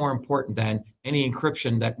far more important than any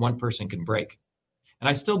encryption that one person can break. And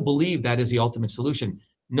I still believe that is the ultimate solution.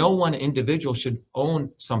 No one individual should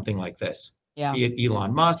own something like this, be it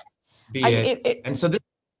Elon Musk, and so this.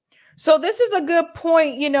 So this is a good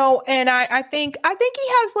point, and I think he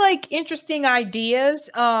has like interesting ideas.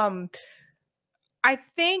 I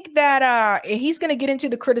think that he's going to get into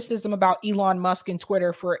the criticism about Elon Musk and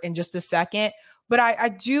Twitter in just a second. But I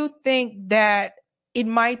do think that it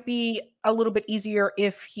might be a little bit easier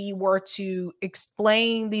if he were to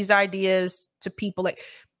explain these ideas to people. Like,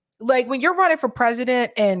 like when you're running for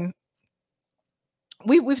president, and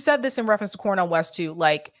we've said this in reference to Cornel West too,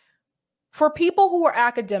 like for people who are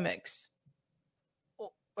academics,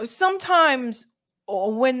 sometimes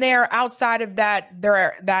when they're outside of that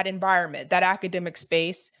environment, that academic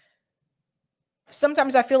space,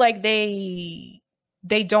 sometimes I feel like they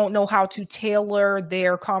don't know how to tailor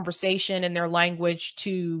their conversation and their language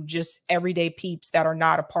to just everyday peeps that are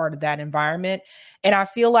not a part of that environment. And I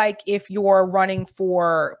feel like if you're running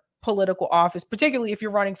for political office, particularly if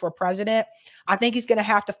you're running for president, I think he's going to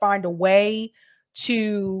have to find a way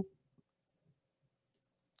to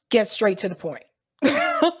get straight to the point.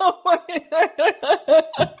 I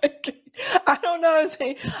don't know.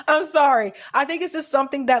 I'm sorry. I think it's just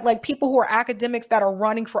something that like people who are academics that are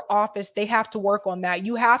running for office, they have to work on that.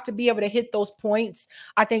 You have to be able to hit those points,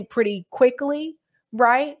 I think, pretty quickly,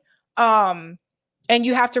 right? And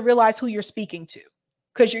you have to realize who you're speaking to,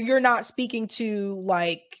 because you're not speaking to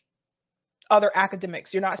like other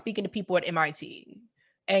academics. You're not speaking to people at MIT,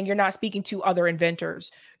 and you're not speaking to other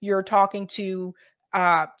inventors. You're talking to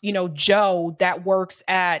Joe that works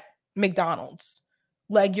at McDonald's.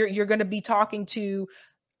 Like you're going to be talking to,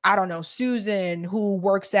 I don't know, Susan who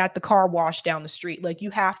works at the car wash down the street. Like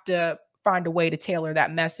you have to find a way to tailor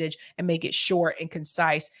that message and make it short and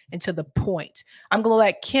concise and to the point. I'm going to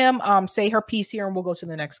let Kim say her piece here, and we'll go to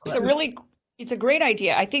the next clip. It's a great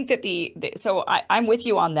idea. I think that so I'm with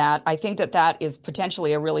you on that. I think that is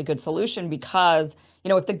potentially a really good solution because,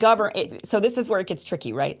 if the government, so this is where it gets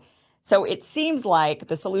tricky, right? So it seems like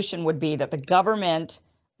the solution would be that the government,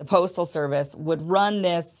 the Postal Service, would run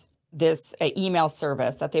this email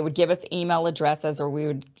service, that they would give us email addresses, or we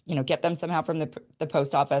would, get them somehow from the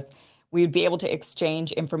post office. We would be able to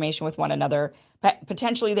exchange information with one another. But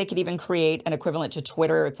potentially they could even create an equivalent to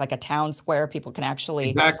Twitter. It's like a town square. People can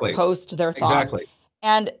actually post their thoughts.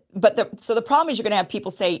 So the problem is you're going to have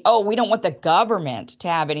people say, oh, we don't want the government to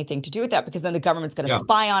have anything to do with that, because then the government's going to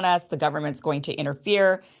spy on us. The government's going to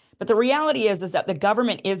interfere. But the reality is that the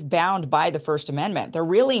government is bound by the First Amendment. They're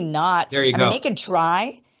really not. There you go. Mean, they could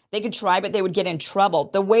try, but they would get in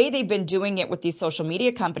trouble. The way they've been doing it with these social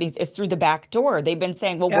media companies is through the back door. They've been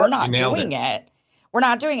saying, well, we're not doing it. We're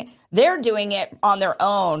not doing it. They're doing it on their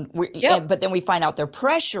own. But then we find out they're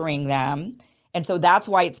pressuring them. And so that's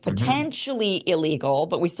why it's potentially illegal,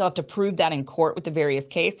 but we still have to prove that in court with the various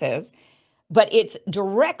cases. But it's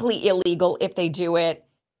directly illegal if they do it.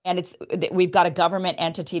 And we've got a government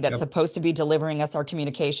entity that's supposed to be delivering us our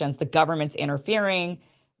communications. The government's interfering.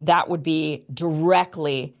 That would be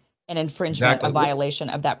directly an infringement, a violation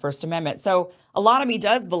of that First Amendment. So a lot of me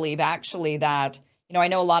does believe actually that, I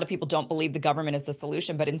know a lot of people don't believe the government is the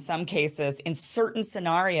solution, but in some cases, in certain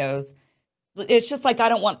scenarios, it's just like I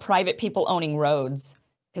don't want private people owning roads,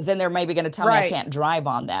 because then they're maybe going to tell me I can't drive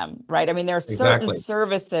on them, right? I mean, there are certain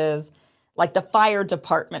services like the fire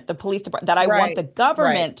department, the police department, that I want the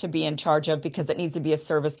government to be in charge of, because it needs to be a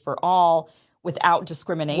service for all without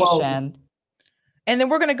discrimination. Well, and then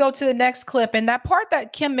we're going to go to the next clip. And that part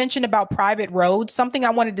that Kim mentioned about private roads, something I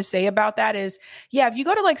wanted to say about that is, if you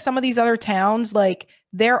go to like some of these other towns, like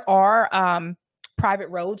there are private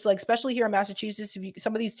roads, like especially here in Massachusetts,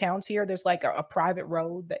 some of these towns here, there's like a private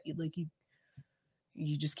road that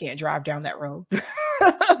you just can't drive down that road.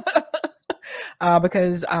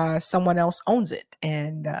 Because someone else owns it,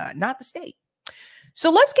 and not the state.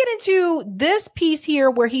 So let's get into this piece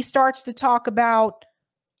here where he starts to talk about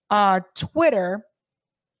Twitter.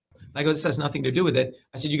 I go, this has nothing to do with it.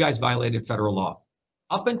 I said, you guys violated federal law.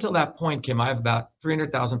 Up until that point, Kim, I have about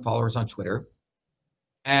 300,000 followers on Twitter.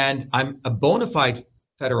 And I'm a bona fide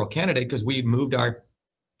federal candidate because we moved our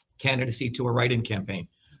candidacy to a write-in campaign.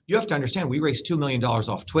 You have to understand, we raised $2 million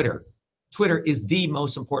off Twitter. Twitter is the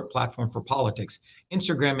most important platform for politics.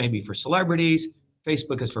 Instagram may be for celebrities,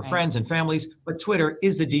 Facebook is for friends and families, but Twitter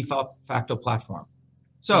is the de facto platform.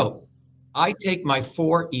 So I take my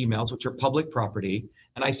 4 emails, which are public property,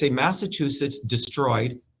 and I say Massachusetts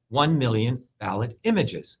destroyed 1 million ballot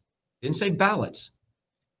images. Didn't say ballots.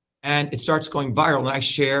 And it starts going viral, and I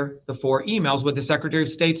share the 4 emails with the Secretary of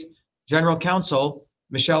State's General Counsel,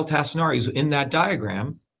 Michelle Tassinari, who's in that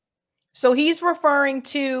diagram. So he's referring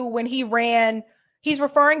to when he ran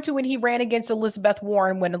against Elizabeth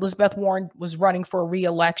Warren, when Elizabeth Warren was running for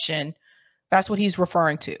re-election. That's what he's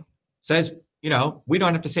referring to. Says, we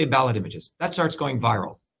don't have to say ballot images. That starts going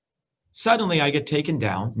viral. Suddenly I get taken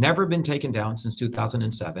down, never been taken down since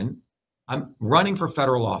 2007. I'm running for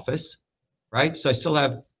federal office, right? So I still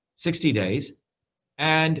have 60 days.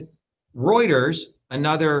 And Reuters,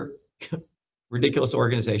 another ridiculous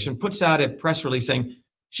organization, puts out a press release saying,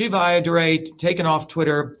 Shiva Ayyadurai taken off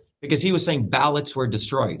Twitter because he was saying ballots were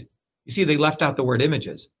destroyed. You see, they left out the word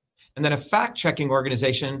images. And then a fact-checking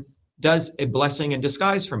organization does a blessing in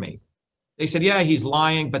disguise for me. They said, yeah, he's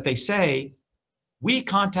lying, but they say, we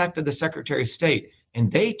contacted the Secretary of State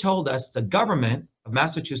and they told us the government of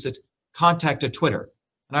Massachusetts contacted Twitter.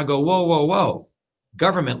 And I go, whoa, whoa, whoa.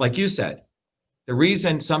 Government, like you said. The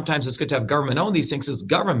reason sometimes it's good to have government own these things is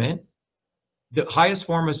government, the highest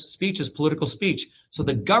form of speech is political speech. So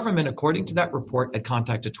the government, according to that report, had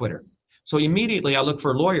contacted Twitter. So immediately I look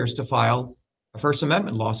for lawyers to file a First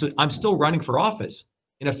Amendment lawsuit. I'm still running for office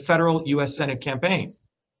in a federal U.S. Senate campaign.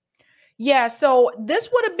 Yeah, so this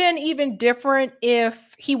would have been even different if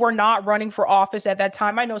he were not running for office at that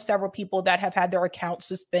time. I know several people that have had their accounts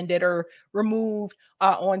suspended or removed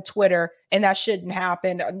on Twitter, and that shouldn't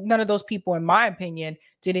happen. None of those people, in my opinion,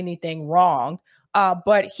 did anything wrong.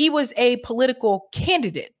 But he was a political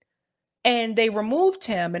candidate and they removed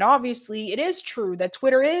him. And obviously, it is true that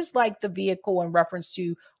Twitter is like the vehicle in reference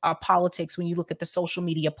to politics. When you look at the social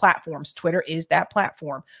media platforms, Twitter is that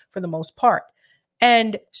platform for the most part.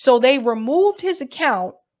 And so they removed his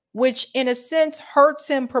account, which in a sense hurts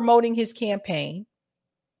him promoting his campaign.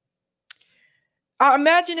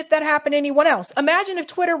 Imagine if that happened to anyone else. Imagine if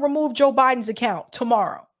Twitter removed Joe Biden's account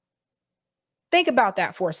tomorrow. Think about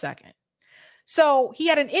that for a second. So he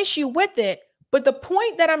had an issue with it. But the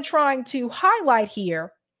point that I'm trying to highlight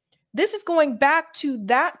here, this is going back to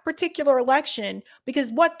that particular election,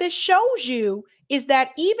 because what this shows you is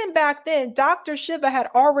that even back then, Dr. Shiva had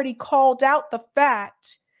already called out the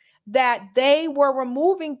fact that they were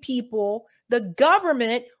removing people. The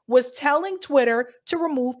government was telling Twitter to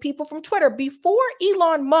remove people from Twitter before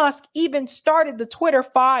Elon Musk even started the Twitter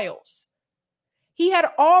files. He had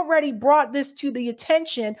already brought this to the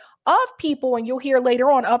attention of people, and you'll hear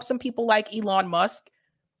later on of some people like Elon Musk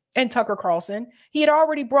and Tucker Carlson. He had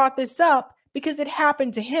already brought this up because it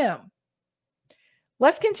happened to him.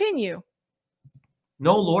 Let's continue.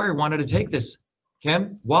 No lawyer wanted to take this,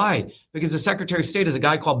 Kim. Why? Because the Secretary of State is a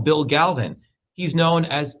guy called Bill Galvin. He's known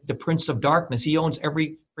as the Prince of Darkness. He owns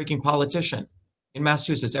every freaking politician in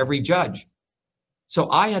Massachusetts, every judge. So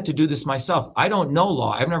I had to do this myself. I don't know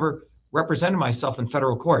law. I've never represented myself in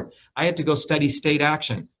federal court. I had to go study state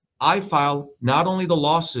action. I filed not only the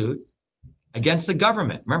lawsuit against the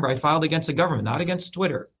government. Remember, I filed against the government, not against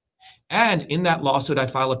Twitter. And in that lawsuit, I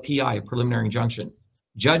filed a PI, a preliminary injunction.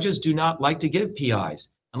 Judges do not like to give PIs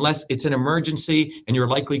unless it's an emergency and you're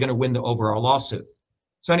likely going to win the overall lawsuit.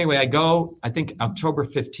 So anyway, I go, I think October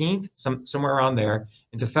 15th, somewhere around there,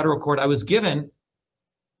 into federal court. I was given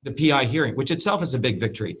the PI hearing, which itself is a big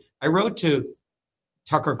victory. I wrote to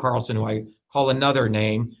Tucker Carlson, who I call another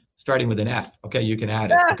name starting with an F. Okay, you can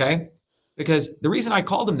add it, okay? Because the reason I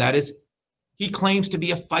called him that is he claims to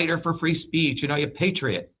be a fighter for free speech, a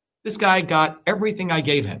patriot. This guy got everything I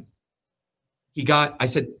gave him. I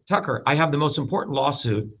said, Tucker, I have the most important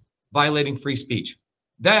lawsuit violating free speech.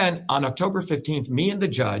 Then on October 15th, me and the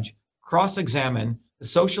judge cross-examine the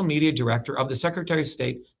social media director of the Secretary of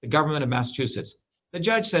State, the government of Massachusetts. The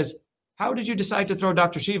judge says, how did you decide to throw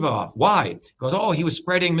Dr. Shiva off? Why? He goes, oh, he was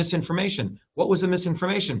spreading misinformation. What was the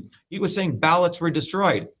misinformation? He was saying ballots were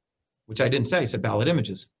destroyed, which I didn't say. I said ballot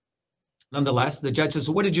images. Nonetheless, the judge says,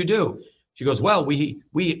 so what did you do? She goes, well, we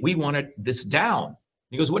wanted this down.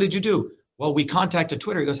 He goes, what did you do? Well, we contacted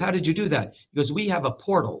Twitter. He goes, how did you do that? He goes, we have a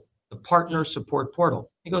portal, the partner support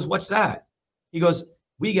portal. He goes, what's that? He goes,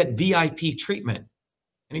 we get VIP treatment.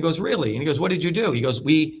 And he goes, really? And he goes, what did you do? He goes,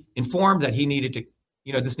 we informed that he needed to,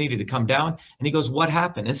 this needed to come down. And he goes, what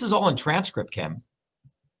happened? This is all in transcript, Kim.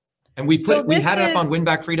 And we had it up on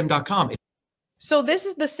winbackfreedom.com. So this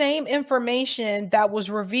is the same information that was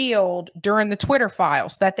revealed during the Twitter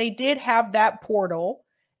files, that they did have that portal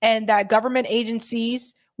and that government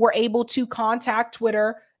agencies were able to contact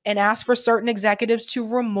Twitter and ask for certain executives to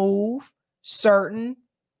remove certain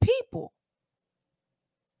people.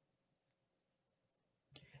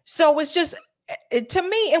 So it's just, to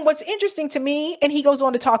me, and what's interesting to me, and he goes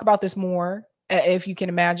on to talk about this more, if you can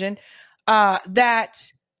imagine, that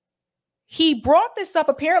he brought this up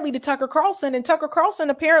apparently to Tucker Carlson, and Tucker Carlson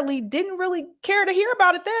apparently didn't really care to hear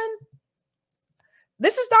about it then.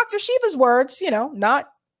 This is Dr. Shiva's words, not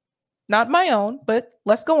my own, but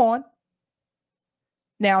let's go on.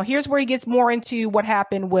 Now, here's where he gets more into what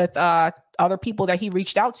happened with other people that he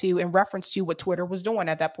reached out to in reference to what Twitter was doing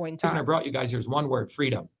at that point in time. I brought you guys, here's one word,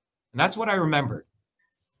 freedom. And that's what I remembered.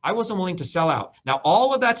 I wasn't willing to sell out. Now,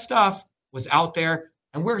 all of that stuff was out there,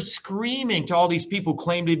 and we're screaming to all these people who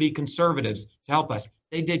claim to be conservatives to help us.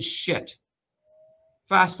 They did shit.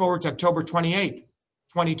 Fast forward to October 28th,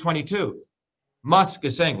 2022. Musk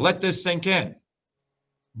is saying, let this sink in.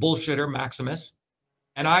 Bullshitter, Maximus.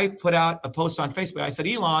 And I put out a post on Facebook. I said,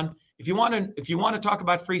 Elon, if you want to talk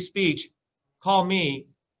about free speech, call me.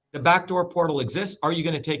 The backdoor portal exists. Are you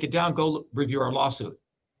going to take it down? Go review our lawsuit.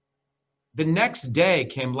 The next day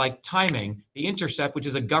came like timing. The Intercept, which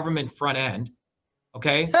is a government front end,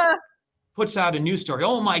 okay, puts out a news story.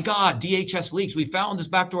 Oh my God, DHS leaks. We found this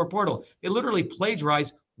backdoor portal. They literally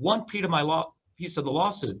plagiarized one piece of the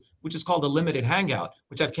lawsuit, which is called a limited hangout,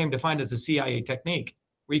 which I've came to find as a CIA technique,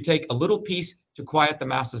 where you take a little piece to quiet the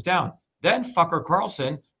masses down. Then fucker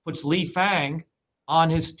Carlson puts Lee Fang on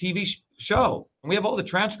his TV show. And we have all the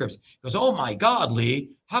transcripts. He goes, oh my God,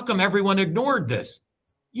 Lee, how come everyone ignored this?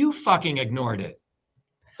 You fucking ignored it.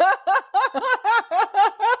 I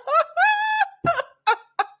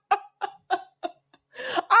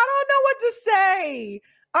don't know what to say.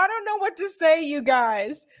 I don't know what to say, you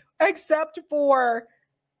guys, except for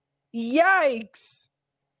yikes.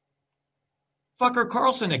 Fucker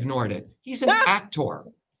Carlson ignored it. He's an actor.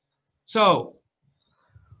 So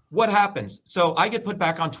what happens? So I get put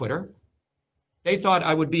back on Twitter. They thought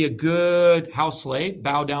I would be a good house slave,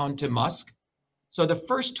 bow down to Musk. So the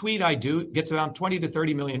first tweet I do gets around 20 to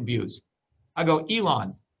 30 million views. I go,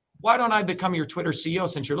 Elon, why don't I become your Twitter CEO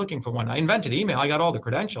since you're looking for one? I invented email. I got all the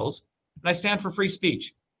credentials, and I stand for free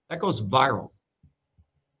speech. That goes viral.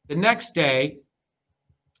 The next day,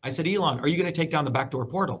 I said, Elon, are you going to take down the backdoor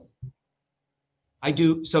portal? I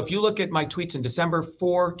do. So if you look at my tweets in December,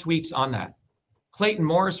 4 tweets on that. Clayton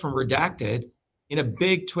Morris from Redacted, in a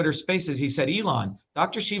big Twitter Spaces, he said, Elon,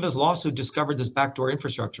 Dr. Shiva's lawsuit discovered this backdoor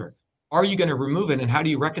infrastructure. Are you going to remove it? And how do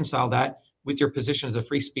you reconcile that with your position as a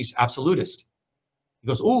free speech absolutist? He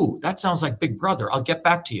goes, ooh, that sounds like Big Brother. I'll get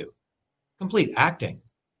back to you. Complete acting.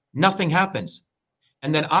 Nothing happens.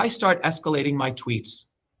 And then I start escalating my tweets,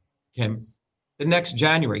 Kim. The next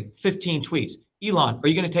January, 15 tweets. Elon, are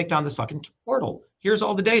you going to take down this fucking portal? Here's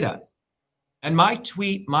all the data. And my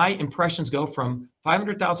impressions go from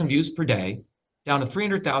 500,000 views per day down to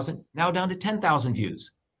 300,000, now down to 10,000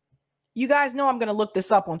 views. You guys know I'm going to look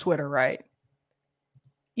this up on Twitter, right?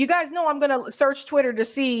 You guys know I'm going to search Twitter to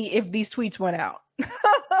see if these tweets went out.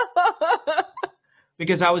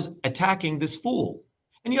 Because I was attacking this fool.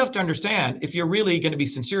 And you have to understand, if you're really going to be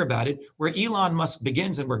sincere about it, where Elon Musk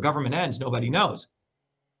begins and where government ends, nobody knows.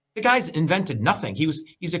 The guy's invented nothing.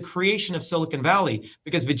 He's a creation of Silicon Valley,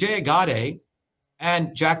 because Vijay Gadde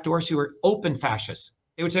and Jack Dorsey were open fascists.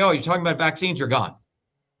 They would say, oh, you're talking about vaccines, you're gone.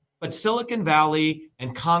 But Silicon Valley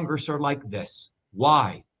and Congress are like this.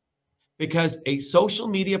 Why? Because a social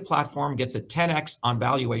media platform gets a 10x on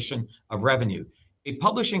valuation of revenue. A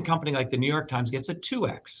publishing company like the New York Times gets a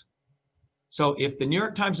 2x. So if the New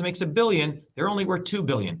York Times makes $1 billion, they're only worth $2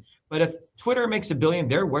 billion. But if Twitter makes $1 billion,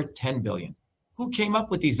 they're worth $10 billion. Who came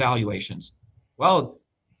up with these valuations? Well,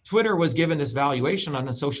 Twitter was given this valuation on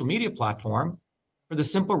a social media platform for the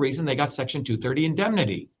simple reason they got Section 230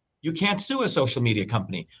 indemnity. You can't sue a social media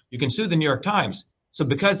company. You can sue the New York Times. So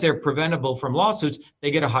because they're preventable from lawsuits,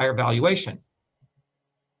 they get a higher valuation.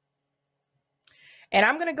 And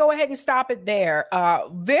I'm going to go ahead and stop it there.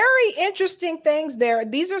 Very interesting things there.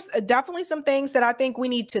 These are definitely some things that I think we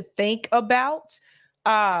need to think about.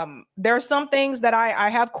 There are some things that I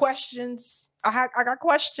have questions. I got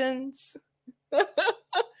questions.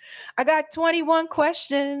 I got 21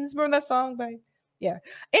 questions. Remember that song, babe? Yeah.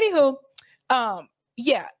 Anywho,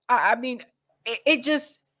 yeah, I mean, it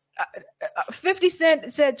just, 50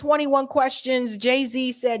 Cent said 21 questions.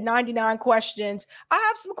 Jay-Z said 99 questions. I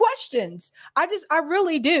have some questions. I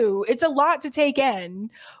really do. It's a lot to take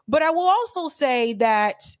in, but I will also say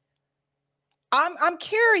that I'm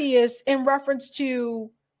curious in reference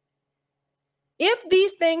to if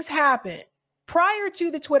these things happen prior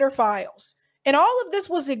to the Twitter files and all of this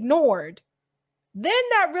was ignored, then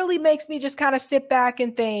that really makes me just kind of sit back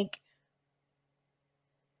and think,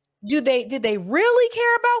 did they really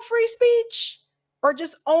care about free speech, or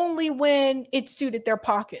just only when it suited their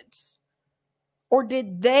pockets? Or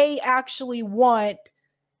did they actually want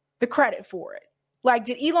the credit for it? Like,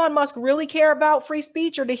 did Elon Musk really care about free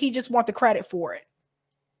speech, or did he just want the credit for it?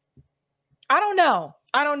 I don't know.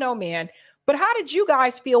 I don't know, man. But how did you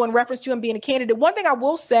guys feel in reference to him being a candidate? One thing I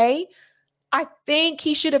will say, I think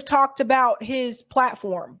he should have talked about his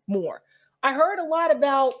platform more. I heard a lot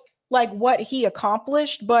about like what he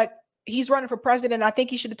accomplished, but he's running for president. I think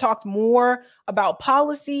he should have talked more about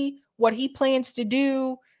policy, what he plans to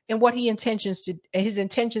do, and what his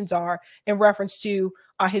intentions are in reference to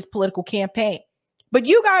his political campaign. But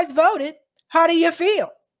you guys voted. How do you feel?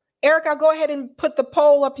 Eric, I'll go ahead and put the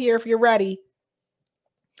poll up here if you're ready.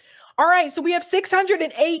 All right, so we have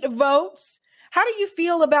 608 votes. How do you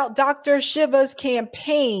feel about Dr. Shiva's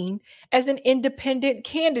campaign as an independent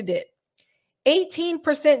candidate?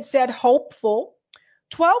 18% said hopeful,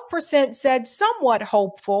 12% said somewhat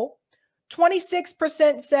hopeful.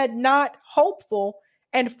 26% said not hopeful.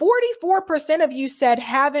 And 44% of you said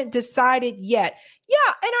haven't decided yet.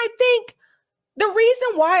 Yeah, and I think the reason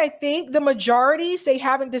why I think the majority say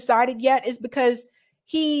haven't decided yet is because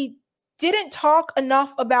he didn't talk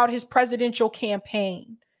enough about his presidential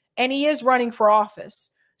campaign, and he is running for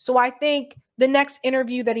office. So I think the next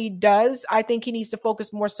interview that he does, I think he needs to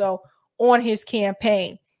focus more so on his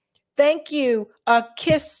campaign. Thank you,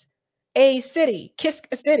 Kiss a City.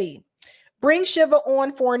 Bring Shiva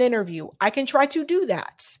on for an interview. I can try to do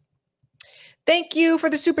that. Thank you for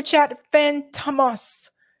the super chat, Fantomas.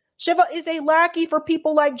 Shiva is a lackey for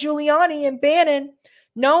people like Giuliani and Bannon,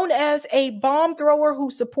 known as a bomb thrower who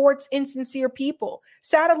supports insincere people,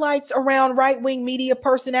 satellites around right-wing media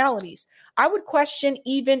personalities. I would question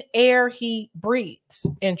even air he breathes.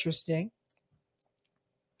 Interesting.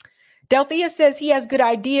 Delthea says he has good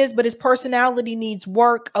ideas, but his personality needs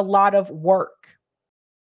work, a lot of work.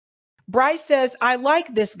 Bryce says, I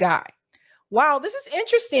like this guy. Wow, this is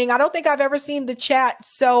interesting. I don't think I've ever seen the chat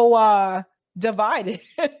so divided.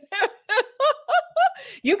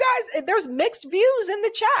 You guys, there's mixed views in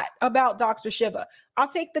the chat about Dr. Shiva. I'll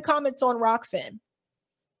take the comments on Rockfin.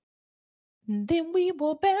 Then we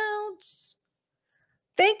will bounce.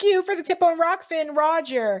 Thank you for the tip on Rockfin,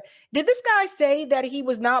 Roger. Did this guy say that he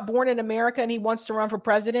was not born in America and he wants to run for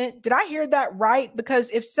president? Did I hear that right?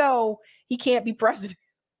 Because if so, he can't be president.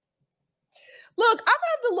 Look, I'm going to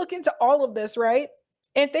have to look into all of this, right?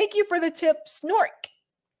 And thank you for the tip, Snork.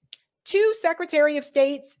 Two Secretary of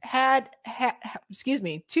States had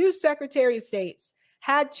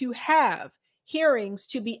to have hearings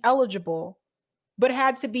to be eligible, but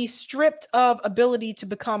had to be stripped of ability to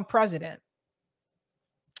become president.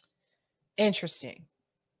 Interesting.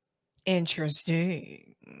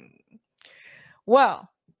 Well,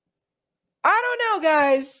 I don't know,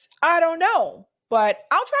 guys. I don't know. But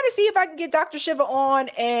I'll try to see if I can get Dr. Shiva on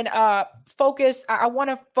and focus. I want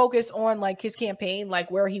to focus on like his campaign,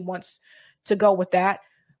 like where he wants to go with that.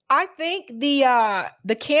 I think the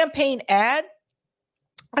campaign ad,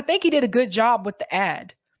 I think he did a good job with the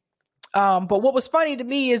ad. But what was funny to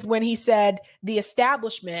me is when he said the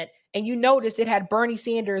establishment, and you notice it had Bernie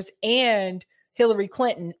Sanders and Hillary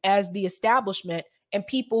Clinton as the establishment, and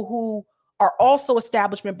people who are also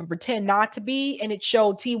establishment but pretend not to be, and it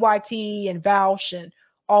showed TYT and Vouch and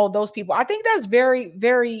all of those people. I think that's very,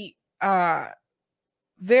 very,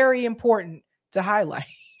 very important to highlight.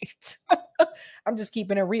 I'm just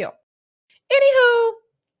keeping it real.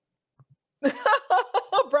 Anywho,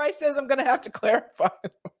 Bryce says I'm gonna have to clarify.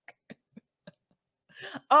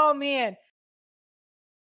 Oh man,